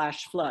at the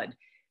flash flood.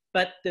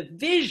 But the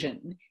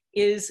vision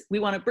is we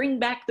want to bring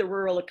back the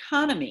rural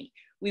economy.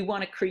 We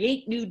want to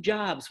create new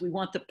jobs. We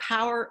want the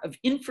power of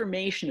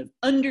information, of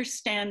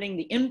understanding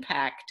the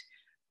impact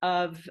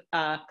of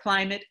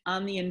climate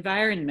on the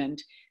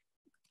environment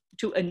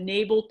to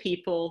enable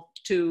people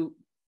to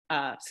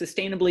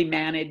sustainably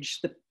manage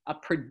a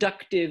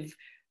productive,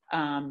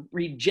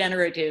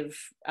 regenerative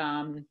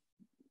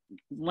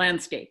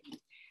landscape,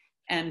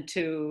 and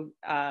to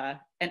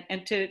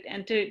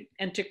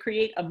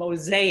create a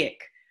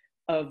mosaic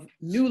of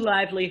new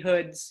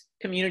livelihoods,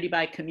 community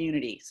by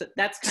community. So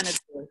that's kind of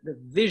the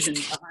vision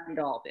behind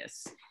all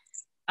this.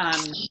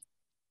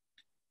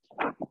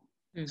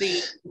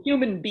 The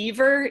human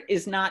beaver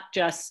is not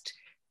just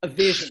a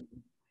vision.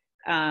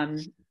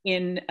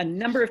 In a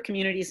number of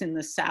communities in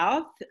the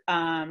South,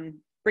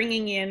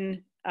 bringing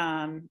in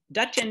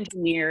Dutch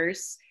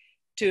engineers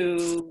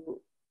to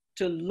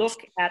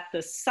look at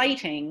the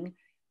siting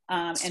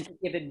and to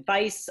give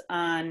advice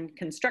on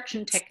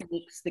construction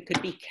techniques that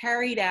could be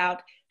carried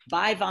out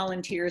by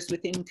volunteers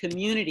within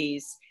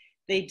communities.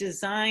 They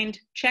designed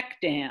check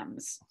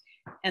dams.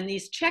 And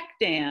these check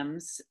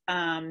dams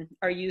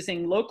are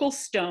using local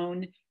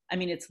stone. I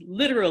mean, it's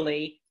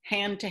literally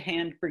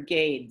hand-to-hand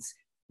brigades,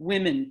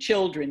 women,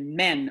 children,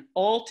 men,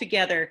 all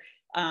together.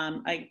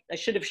 I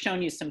should have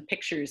shown you some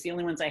pictures. The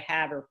only ones I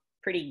have are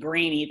pretty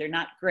grainy. They're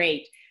not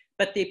great.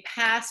 But they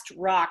passed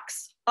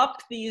rocks up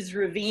these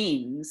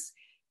ravines,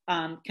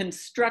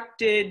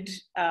 constructed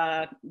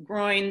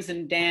groins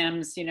and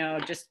dams, you know,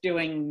 just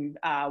doing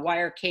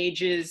wire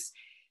cages.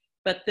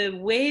 But the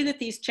way that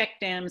these check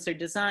dams are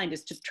designed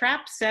is to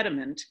trap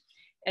sediment,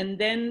 and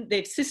then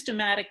they've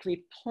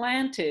systematically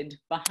planted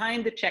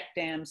behind the check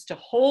dams to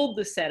hold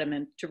the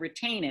sediment, to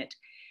retain it.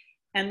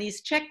 And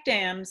these check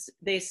dams,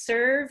 they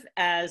serve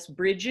as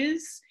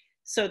bridges,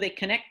 so they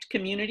connect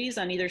communities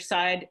on either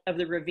side of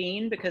the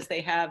ravine because they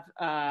have,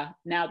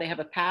 now they have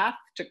a path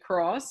to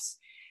cross.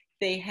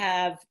 They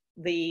have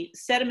the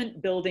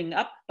sediment building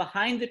up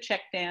behind the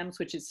check dams,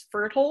 which is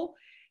fertile,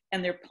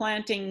 and they're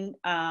planting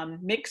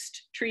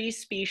mixed tree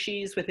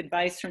species with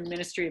advice from the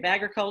Ministry of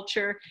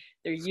Agriculture.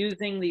 They're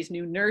using these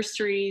new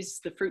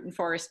nurseries, the fruit and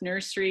forest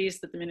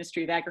nurseries that the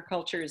Ministry of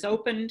Agriculture has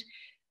opened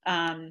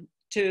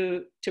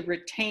to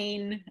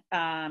retain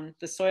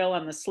the soil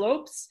on the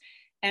slopes.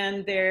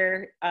 And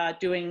they're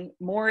doing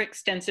more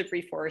extensive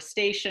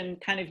reforestation,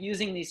 kind of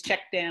using these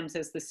check dams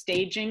as the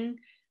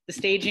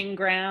staging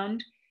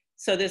ground.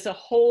 So there's a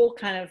whole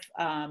kind of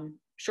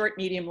short,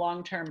 medium,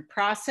 long-term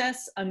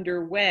process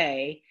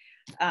underway.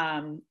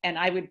 And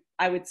I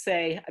would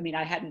say, I mean,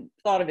 I hadn't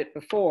thought of it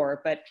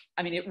before, but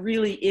I mean, it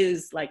really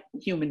is like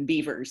human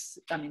beavers.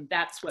 I mean,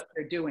 that's what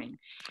they're doing.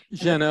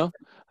 Janot,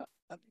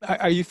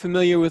 are you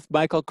familiar with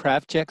Michael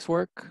Krafchek's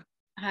work?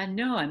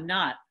 No, I'm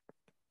not.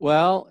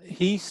 Well,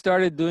 he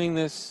started doing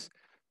this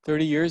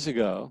 30 years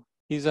ago.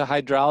 He's a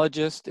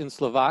hydrologist in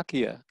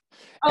Slovakia.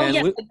 Oh,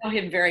 yes, I know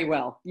him very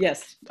well.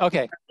 Yes.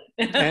 Okay.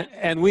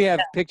 and we have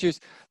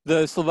pictures.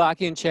 The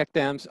Slovakian check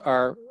dams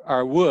are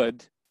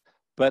wood,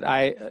 but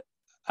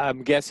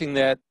I'm guessing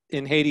that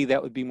in Haiti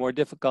that would be more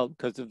difficult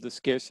because of the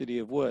scarcity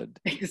of wood.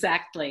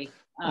 Exactly.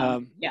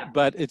 Yeah.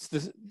 But it's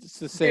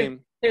the same.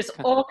 There's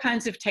all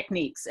kinds of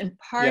techniques, and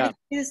part of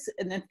this,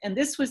 and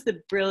this was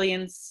the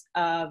brilliance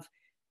of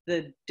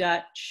the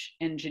Dutch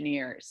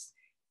engineers,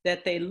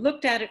 that they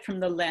looked at it from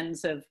the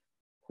lens of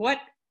what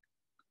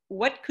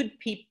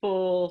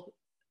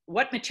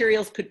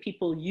materials could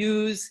people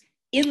use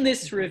in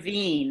this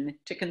ravine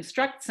to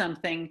construct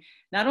something,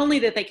 not only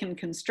that they can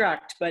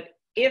construct, but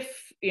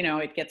if, you know,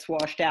 it gets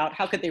washed out,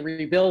 how could they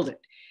rebuild it?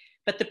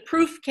 But the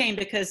proof came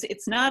because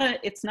it's not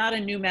a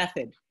new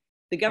method.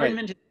 The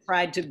government has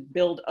tried to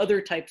build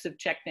other types of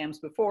check dams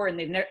before, and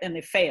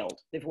they've failed.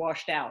 They've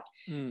washed out.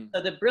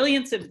 So the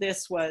brilliance of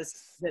this was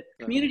that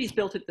communities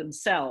built it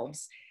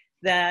themselves,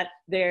 that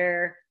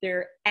they're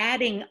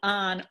adding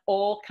on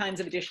all kinds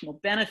of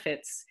additional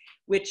benefits,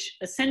 which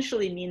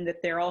essentially mean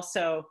that they're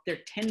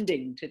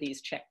tending to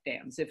these check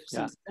dams. If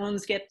some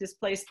stones get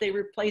displaced, they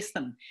replace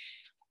them.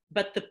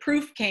 But the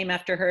proof came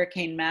after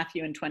Hurricane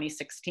Matthew in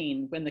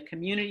 2016, when the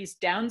communities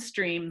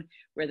downstream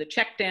where the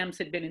check dams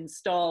had been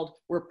installed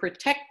were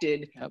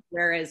protected,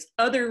 whereas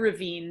other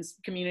ravines,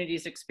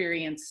 communities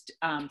experienced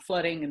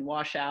flooding and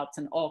washouts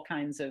and all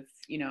kinds of,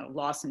 you know,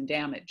 loss and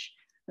damage.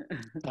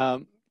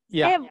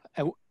 Yeah.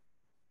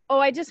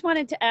 I just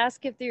wanted to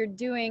ask if they're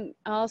doing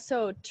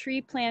also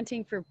tree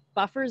planting for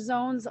buffer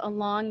zones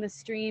along the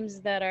streams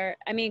that are,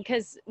 I mean,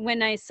 because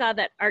when I saw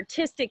that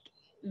artistic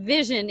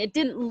vision, it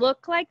didn't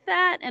look like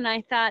that. And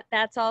I thought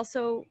that's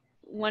also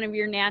one of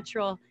your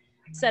natural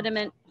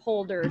sediment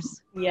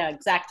holders. Yeah,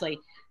 exactly.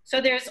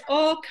 So there's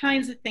all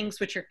kinds of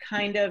things which are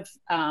kind of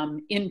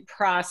in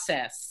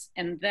process.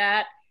 And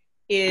that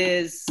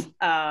is,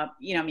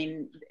 you know, I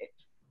mean,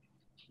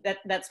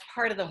 that's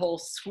part of the whole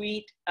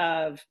suite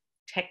of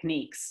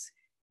techniques.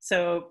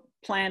 So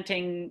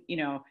planting, you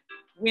know,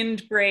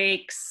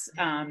 windbreaks,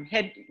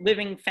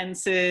 living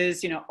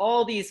fences, you know,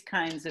 all these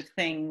kinds of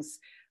things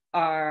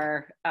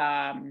are,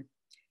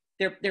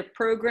 they're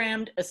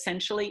programmed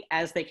essentially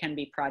as they can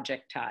be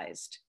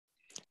projectized.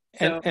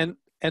 So,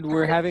 and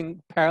we're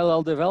having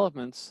parallel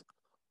developments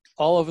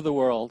all over the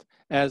world,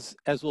 as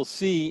we'll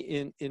see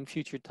in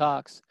future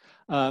talks.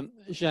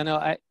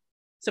 Janot,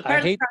 so part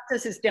of the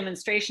process is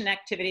demonstration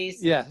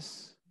activities.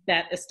 Yes.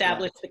 That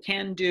establish the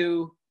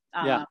can-do,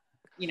 yeah.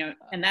 You know,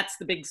 and that's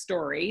the big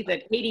story,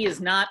 that Haiti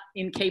is not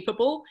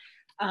incapable,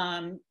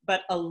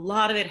 but a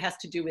lot of it has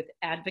to do with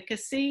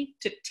advocacy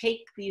to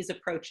take these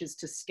approaches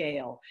to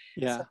scale.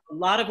 Yeah. So a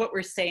lot of what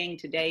we're saying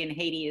today in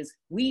Haiti is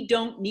we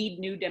don't need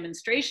new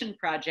demonstration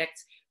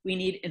projects. We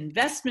need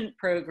investment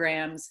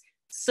programs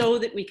so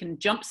that we can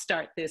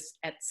jumpstart this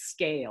at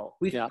scale.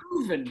 We've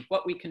proven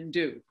what we can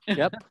do.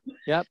 Yep.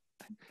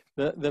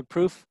 The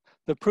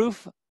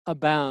proof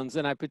abounds,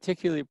 and I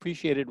particularly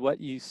appreciated what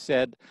you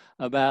said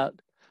about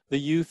the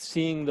youth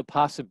seeing the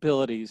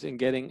possibilities and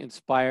getting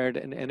inspired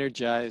and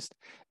energized,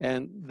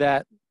 and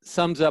that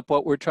sums up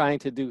what we're trying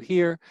to do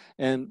here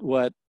and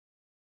what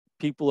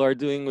people are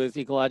doing with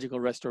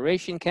ecological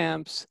restoration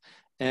camps,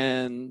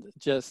 and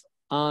just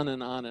on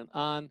and on and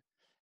on.